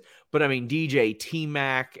what it is. But I mean, DJ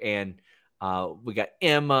T-Mac and we got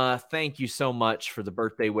Emma. Thank you so much for the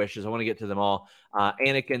birthday wishes. I want to get to them all.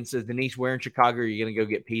 Anakin says, Denise, where in Chicago are you going to go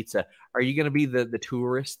get pizza? Are you going to be the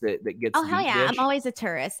tourist that gets Oh, hell yeah. dish? I'm always a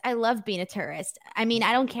tourist. I love being a tourist. I mean,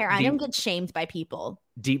 I don't care. I don't get shamed by people.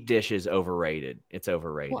 Deep dish is overrated. It's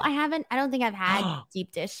overrated. Well, I don't think I've had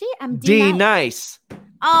deep dish. I'm D-nice.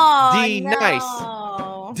 Oh,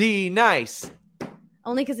 D-nice. D-nice.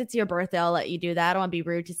 Only because it's your birthday, I'll let you do that. I don't want to be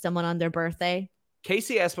rude to someone on their birthday.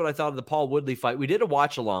 Casey asked what I thought of the Paul Woodley fight. We did a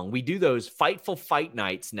watch along. We do those Fightful fight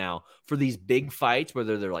nights now for these big fights,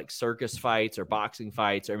 whether they're like circus fights or boxing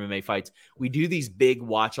fights or MMA fights. We do these big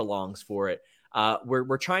watch alongs for it.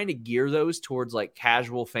 We're trying to gear those towards like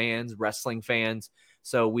casual fans, wrestling fans.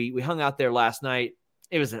 So we hung out there last night.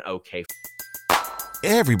 It was an okay.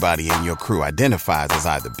 Everybody in your crew identifies as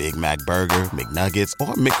either Big Mac Burger, McNuggets,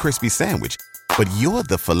 or McCrispy Sandwich. But you're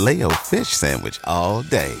the Filet-O-Fish Sandwich all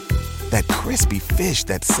day. That crispy fish,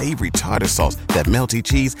 that savory tartar sauce, that melty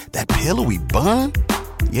cheese, that pillowy bun.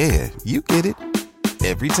 Yeah, you get it.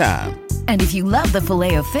 Every time. And if you love the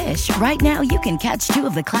Filet-O-Fish, right now you can catch 2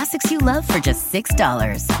 of the classics you love for just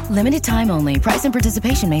 $6. Limited time only. Price and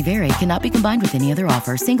participation may vary. Cannot be combined with any other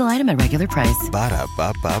offer. Single item at regular price.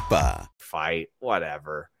 Ba-da-ba-ba-ba. Fight,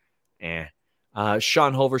 whatever.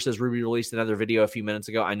 Sean Holver says Ruby released another video a few minutes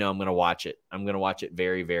ago. I know I'm going to watch it. I'm going to watch it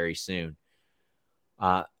very, very soon.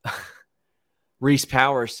 Reese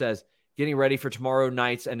Powers says, getting ready for tomorrow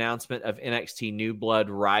night's announcement of NXT New Blood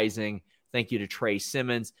Rising. Thank you to Trey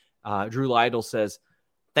Simmons. Drew Lytle says,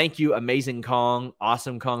 thank you, Amazing Kong,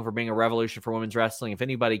 Awesome Kong, for being a revolution for women's wrestling. If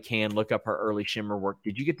anybody can, look up her early Shimmer work.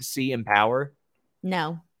 Did you get to see Empower?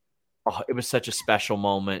 No. Oh, it was such a special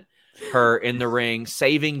moment. Her in the ring,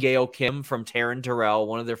 saving Gail Kim from Taryn Terrell,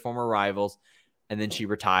 one of their former rivals. And then she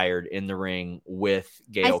retired in the ring with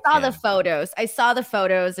Gail Kim. I saw the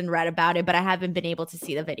photos and read about it, but I haven't been able to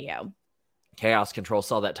see the video. Chaos Control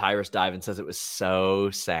saw that Tyrus dive and says it was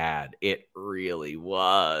so sad. It really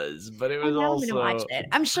was, but it was also. I'm gonna watch it.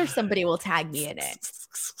 I'm sure somebody will tag me in it.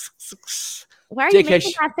 Why are you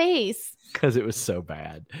making that face? Because it was so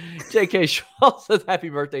bad. J.K. Schwal says happy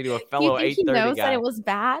birthday to a fellow 830 he knows guy. that it was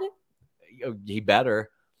bad? He better.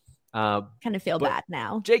 Kind of feel bad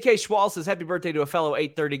now. J.K. Schwal says, happy birthday to a fellow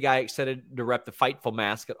 830 guy excited to rep the Fightful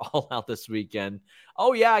mask at All Out this weekend.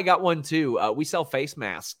 Oh, yeah, I got one too. We sell face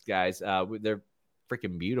masks, guys. They're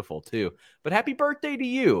freaking beautiful too. But happy birthday to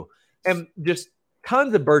you. And just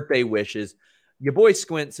tons of birthday wishes. Your boy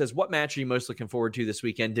Squint says, what match are you most looking forward to this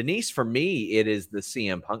weekend? Denise, for me, it is the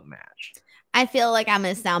CM Punk match. I feel like I'm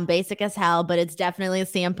going to sound basic as hell, but it's definitely a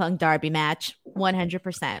CM Punk Darby match.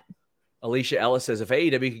 100%. Alicia Ellis says, if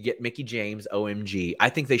AEW could get Mickie James, OMG, I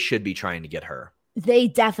think they should be trying to get her. They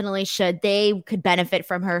definitely should. They could benefit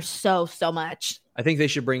from her so much. I think they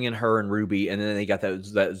should bring in her and Ruby, and then they got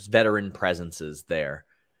those veteran presences there.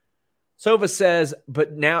 Sova says,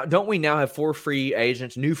 but now, don't we now have 4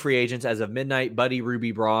 new free agents as of midnight, Buddy,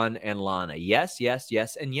 Ruby, Braun, and Lana? Yes,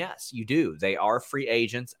 and yes, you do. They are free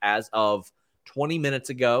agents as of 20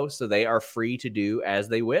 minutes ago, so they are free to do as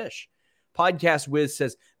they wish. Podcast Wiz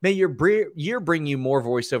says, may your year bring you more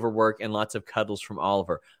voiceover work and lots of cuddles from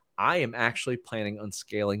Oliver. I am actually planning on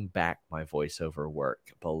scaling back my voiceover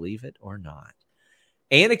work, believe it or not.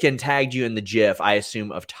 Anakin tagged you in the GIF, I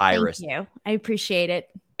assume, of Tyrus. Thank you. I appreciate it.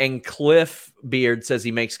 And Cliff Beard says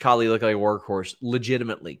he makes Kali look like a workhorse.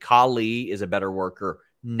 Legitimately, Kali is a better worker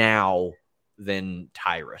now than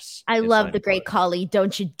Tyrus. I love the great Kali.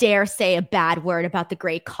 Don't you dare say a bad word about the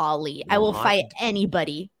great Kali. I will fight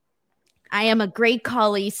anybody. I am a great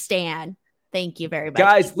Kali stan. Thank you very much.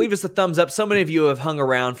 Guys, leave us a thumbs up. So many of you have hung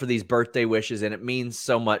around for these birthday wishes, and it means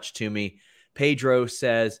so much to me. Pedro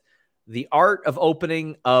says, the art of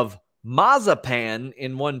opening of Mazapan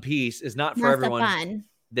in one piece is not for everyone.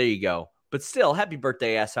 There you go. But still, happy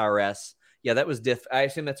birthday, SRS. Yeah, that was I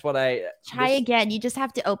assume that's what try again. You just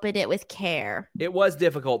have to open it with care. It was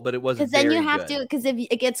difficult, but it was because then you have to, because if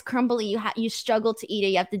it gets crumbly, you struggle to eat it.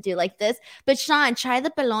 You have to do like this. But Sean, try the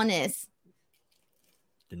pelones.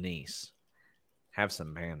 Denise, have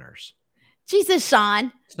some manners. Jesus,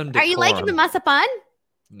 Sean. Are you liking the mazapan?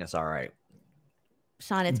 That's all right.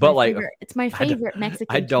 Sean, it's my favorite. It's my favorite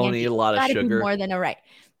Mexican I don't candy. eat a lot of sugar. More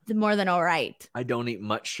than all right. I don't eat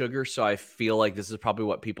much sugar, so I feel like this is probably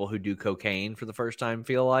what people who do cocaine for the first time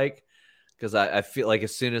feel like. Because I feel like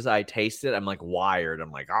as soon as I taste it, I'm like wired.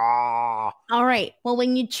 I'm like, ah. All right. Well,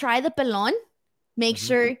 when you try the pelon, make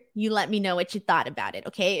sure you let me know what you thought about it,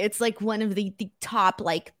 okay? It's like one of the top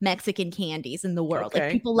like Mexican candies in the world. Okay.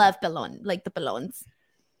 Like people love pelon, like the pelons.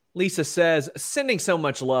 Lisa says, sending so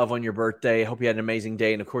much love on your birthday. Hope you had an amazing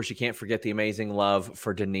day. And of course, you can't forget the amazing love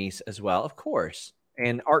for Denise as well. Of course.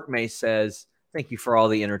 And Art May says, thank you for all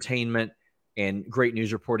the entertainment and great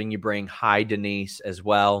news reporting you bring. Hi, Denise, as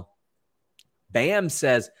well. Bam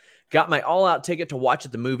says, got my all-out ticket to watch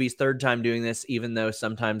at the movies. Third time doing this, even though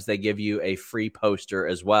sometimes they give you a free poster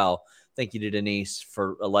as well. Thank you to Denise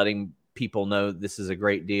for letting people know this is a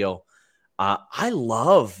great deal. I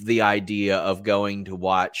love the idea of going to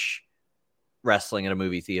watch wrestling at a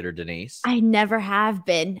movie theater, Denise. I never have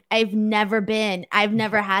been. I've never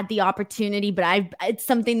had the opportunity, but it's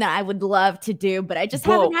something that I would love to do, but I just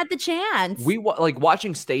haven't had the chance. We like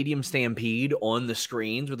watching Stadium Stampede on the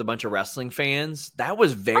screens with a bunch of wrestling fans. That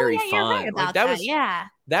was very fun. You're right about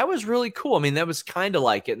that was really cool. I mean, that was kind of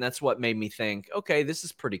like it, and that's what made me think, okay,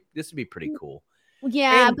 this would be pretty cool.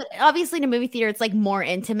 Yeah, but obviously in a movie theater, it's like more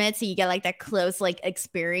intimate, so you get like that close like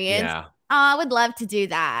experience. Yeah. I would love to do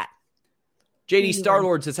that. JD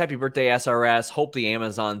Starlord says, happy birthday, SRS. Hope the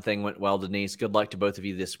Amazon thing went well, Denise. Good luck to both of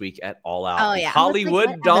you this week at All Out. Oh, yeah.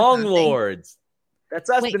 Hollywood Dong Lords. That's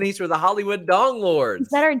us, Denise. We're the Hollywood Dong Lords. Is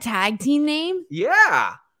that our tag team name?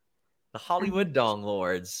 Yeah. The Hollywood Dong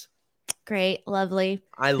Lords. Great. Lovely.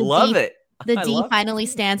 I love it. The D finally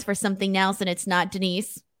stands for something else, and it's not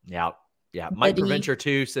Denise. Yeah. Yeah. Mike Preventure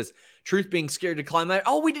 2 says, truth being scared to climb that.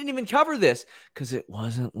 Oh, we didn't even cover this because it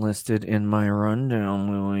wasn't listed in my rundown,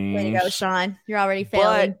 Louise. Way to go, Sean. You're already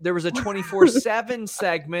failing. But there was a 24/7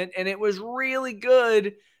 segment, and it was really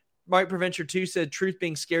good. Mike Preventure 2 said, truth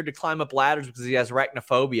being scared to climb up ladders because he has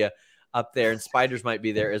arachnophobia up there, and spiders might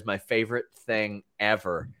be there is my favorite thing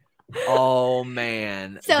ever. Oh,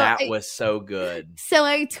 man. That was so good. So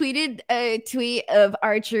I tweeted a tweet of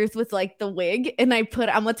R-Truth with like the wig, and I'm going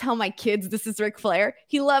to tell my kids this is Ric Flair.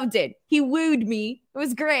 He loved it. He wooed me. It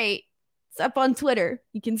was great. It's up on Twitter.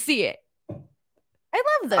 You can see it. I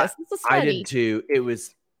love this. This is funny. I did too. It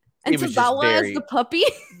was Tozawa as the puppy.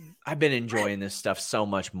 I've been enjoying this stuff so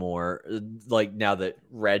much more. Like now that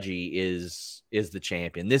Reggie is the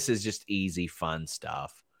champion, this is just easy, fun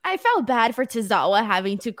stuff. I felt bad for Tozawa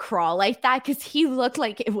having to crawl like that because he looked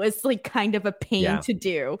like it was like kind of a pain to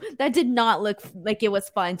do. That did not look like it was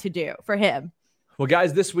fun to do for him. Well,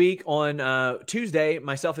 guys, this week on Tuesday,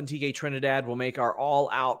 myself and TK Trinidad will make our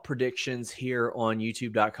all-out predictions here on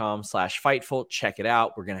youtube.com/Fightful. Check it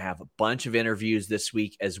out. We're going to have a bunch of interviews this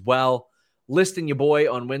week as well. Listing your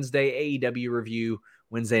boy on Wednesday, AEW review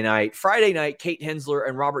Wednesday night. Friday night, Kate Hensler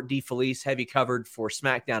and Robert D. Felice have you covered for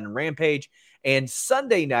SmackDown and Rampage. And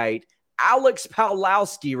Sunday night, Alex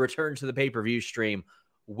Pawlowski returned to the pay-per-view stream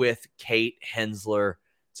with Kate Hensler.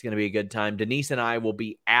 It's going to be a good time. Denise and I will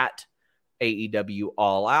be at AEW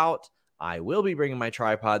All Out. I will be bringing my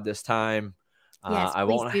tripod this time. Yes,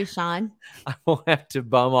 please do, Sean. I won't have to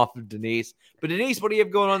bum off of Denise. But Denise, what do you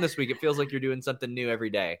have going on this week? It feels like you're doing something new every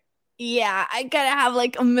day. Yeah, I gotta have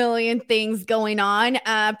like a million things going on.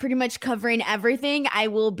 Pretty much covering everything. I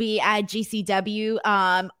will be at GCW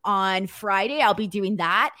on Friday. I'll be doing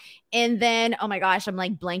that. And then, oh my gosh, I'm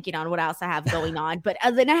like blanking on what else I have going on. But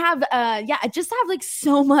then I have, I just have like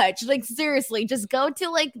so much. Like seriously, just go to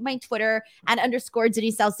like my Twitter @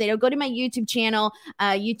 Denise Salcedo. Go to my YouTube channel,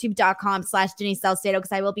 youtube.com/Denise Salcedo,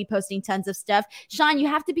 because I will be posting tons of stuff. Sean, you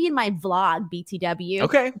have to be in my vlog, BTW.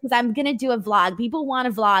 Okay. Because I'm gonna do a vlog. People want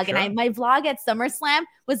a vlog, Sure. and my vlog at SummerSlam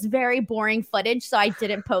was very boring footage, so I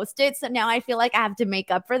didn't post it. So now I feel like I have to make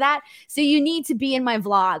up for that. So you need to be in my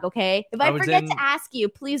vlog, okay? If I forget to ask you,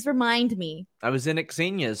 please remind me. I was in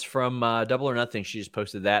Xenia's from Double or Nothing. She just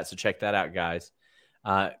posted that, so check that out, guys.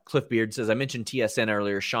 Cliff Beard says, I mentioned TSN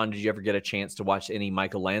earlier. Sean, did you ever get a chance to watch any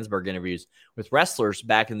Michael Landsberg interviews with wrestlers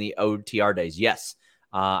back in the OTR days? Yes.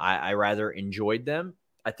 I rather enjoyed them.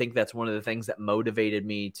 I think that's one of the things that motivated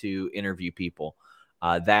me to interview people.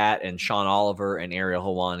 That and Sean Oliver and Ariel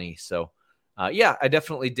Helwani. So, yeah, I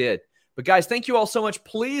definitely did. But, guys, thank you all so much.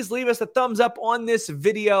 Please leave us a thumbs up on this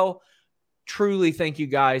video. Truly, thank you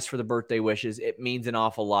guys for the birthday wishes. It means an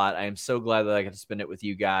awful lot. I am so glad that I got to spend it with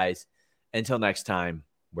you guys. Until next time,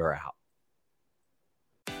 we're out.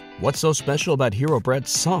 What's so special about Hero Bread's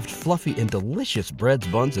soft, fluffy, and delicious breads,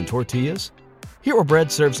 buns, and tortillas? Hero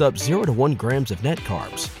Bread serves up 0 to 1 grams of net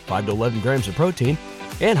carbs, 5 to 11 grams of protein,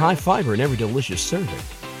 and high fiber in every delicious serving.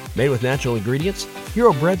 Made with natural ingredients,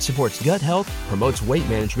 Hero Bread supports gut health, promotes weight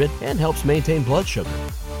management, and helps maintain blood sugar.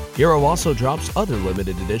 Hero also drops other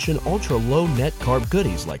limited edition ultra-low net carb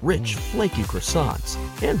goodies like rich, flaky croissants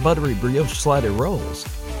and buttery brioche slider rolls.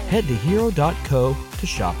 Head to hero.co to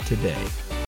shop today.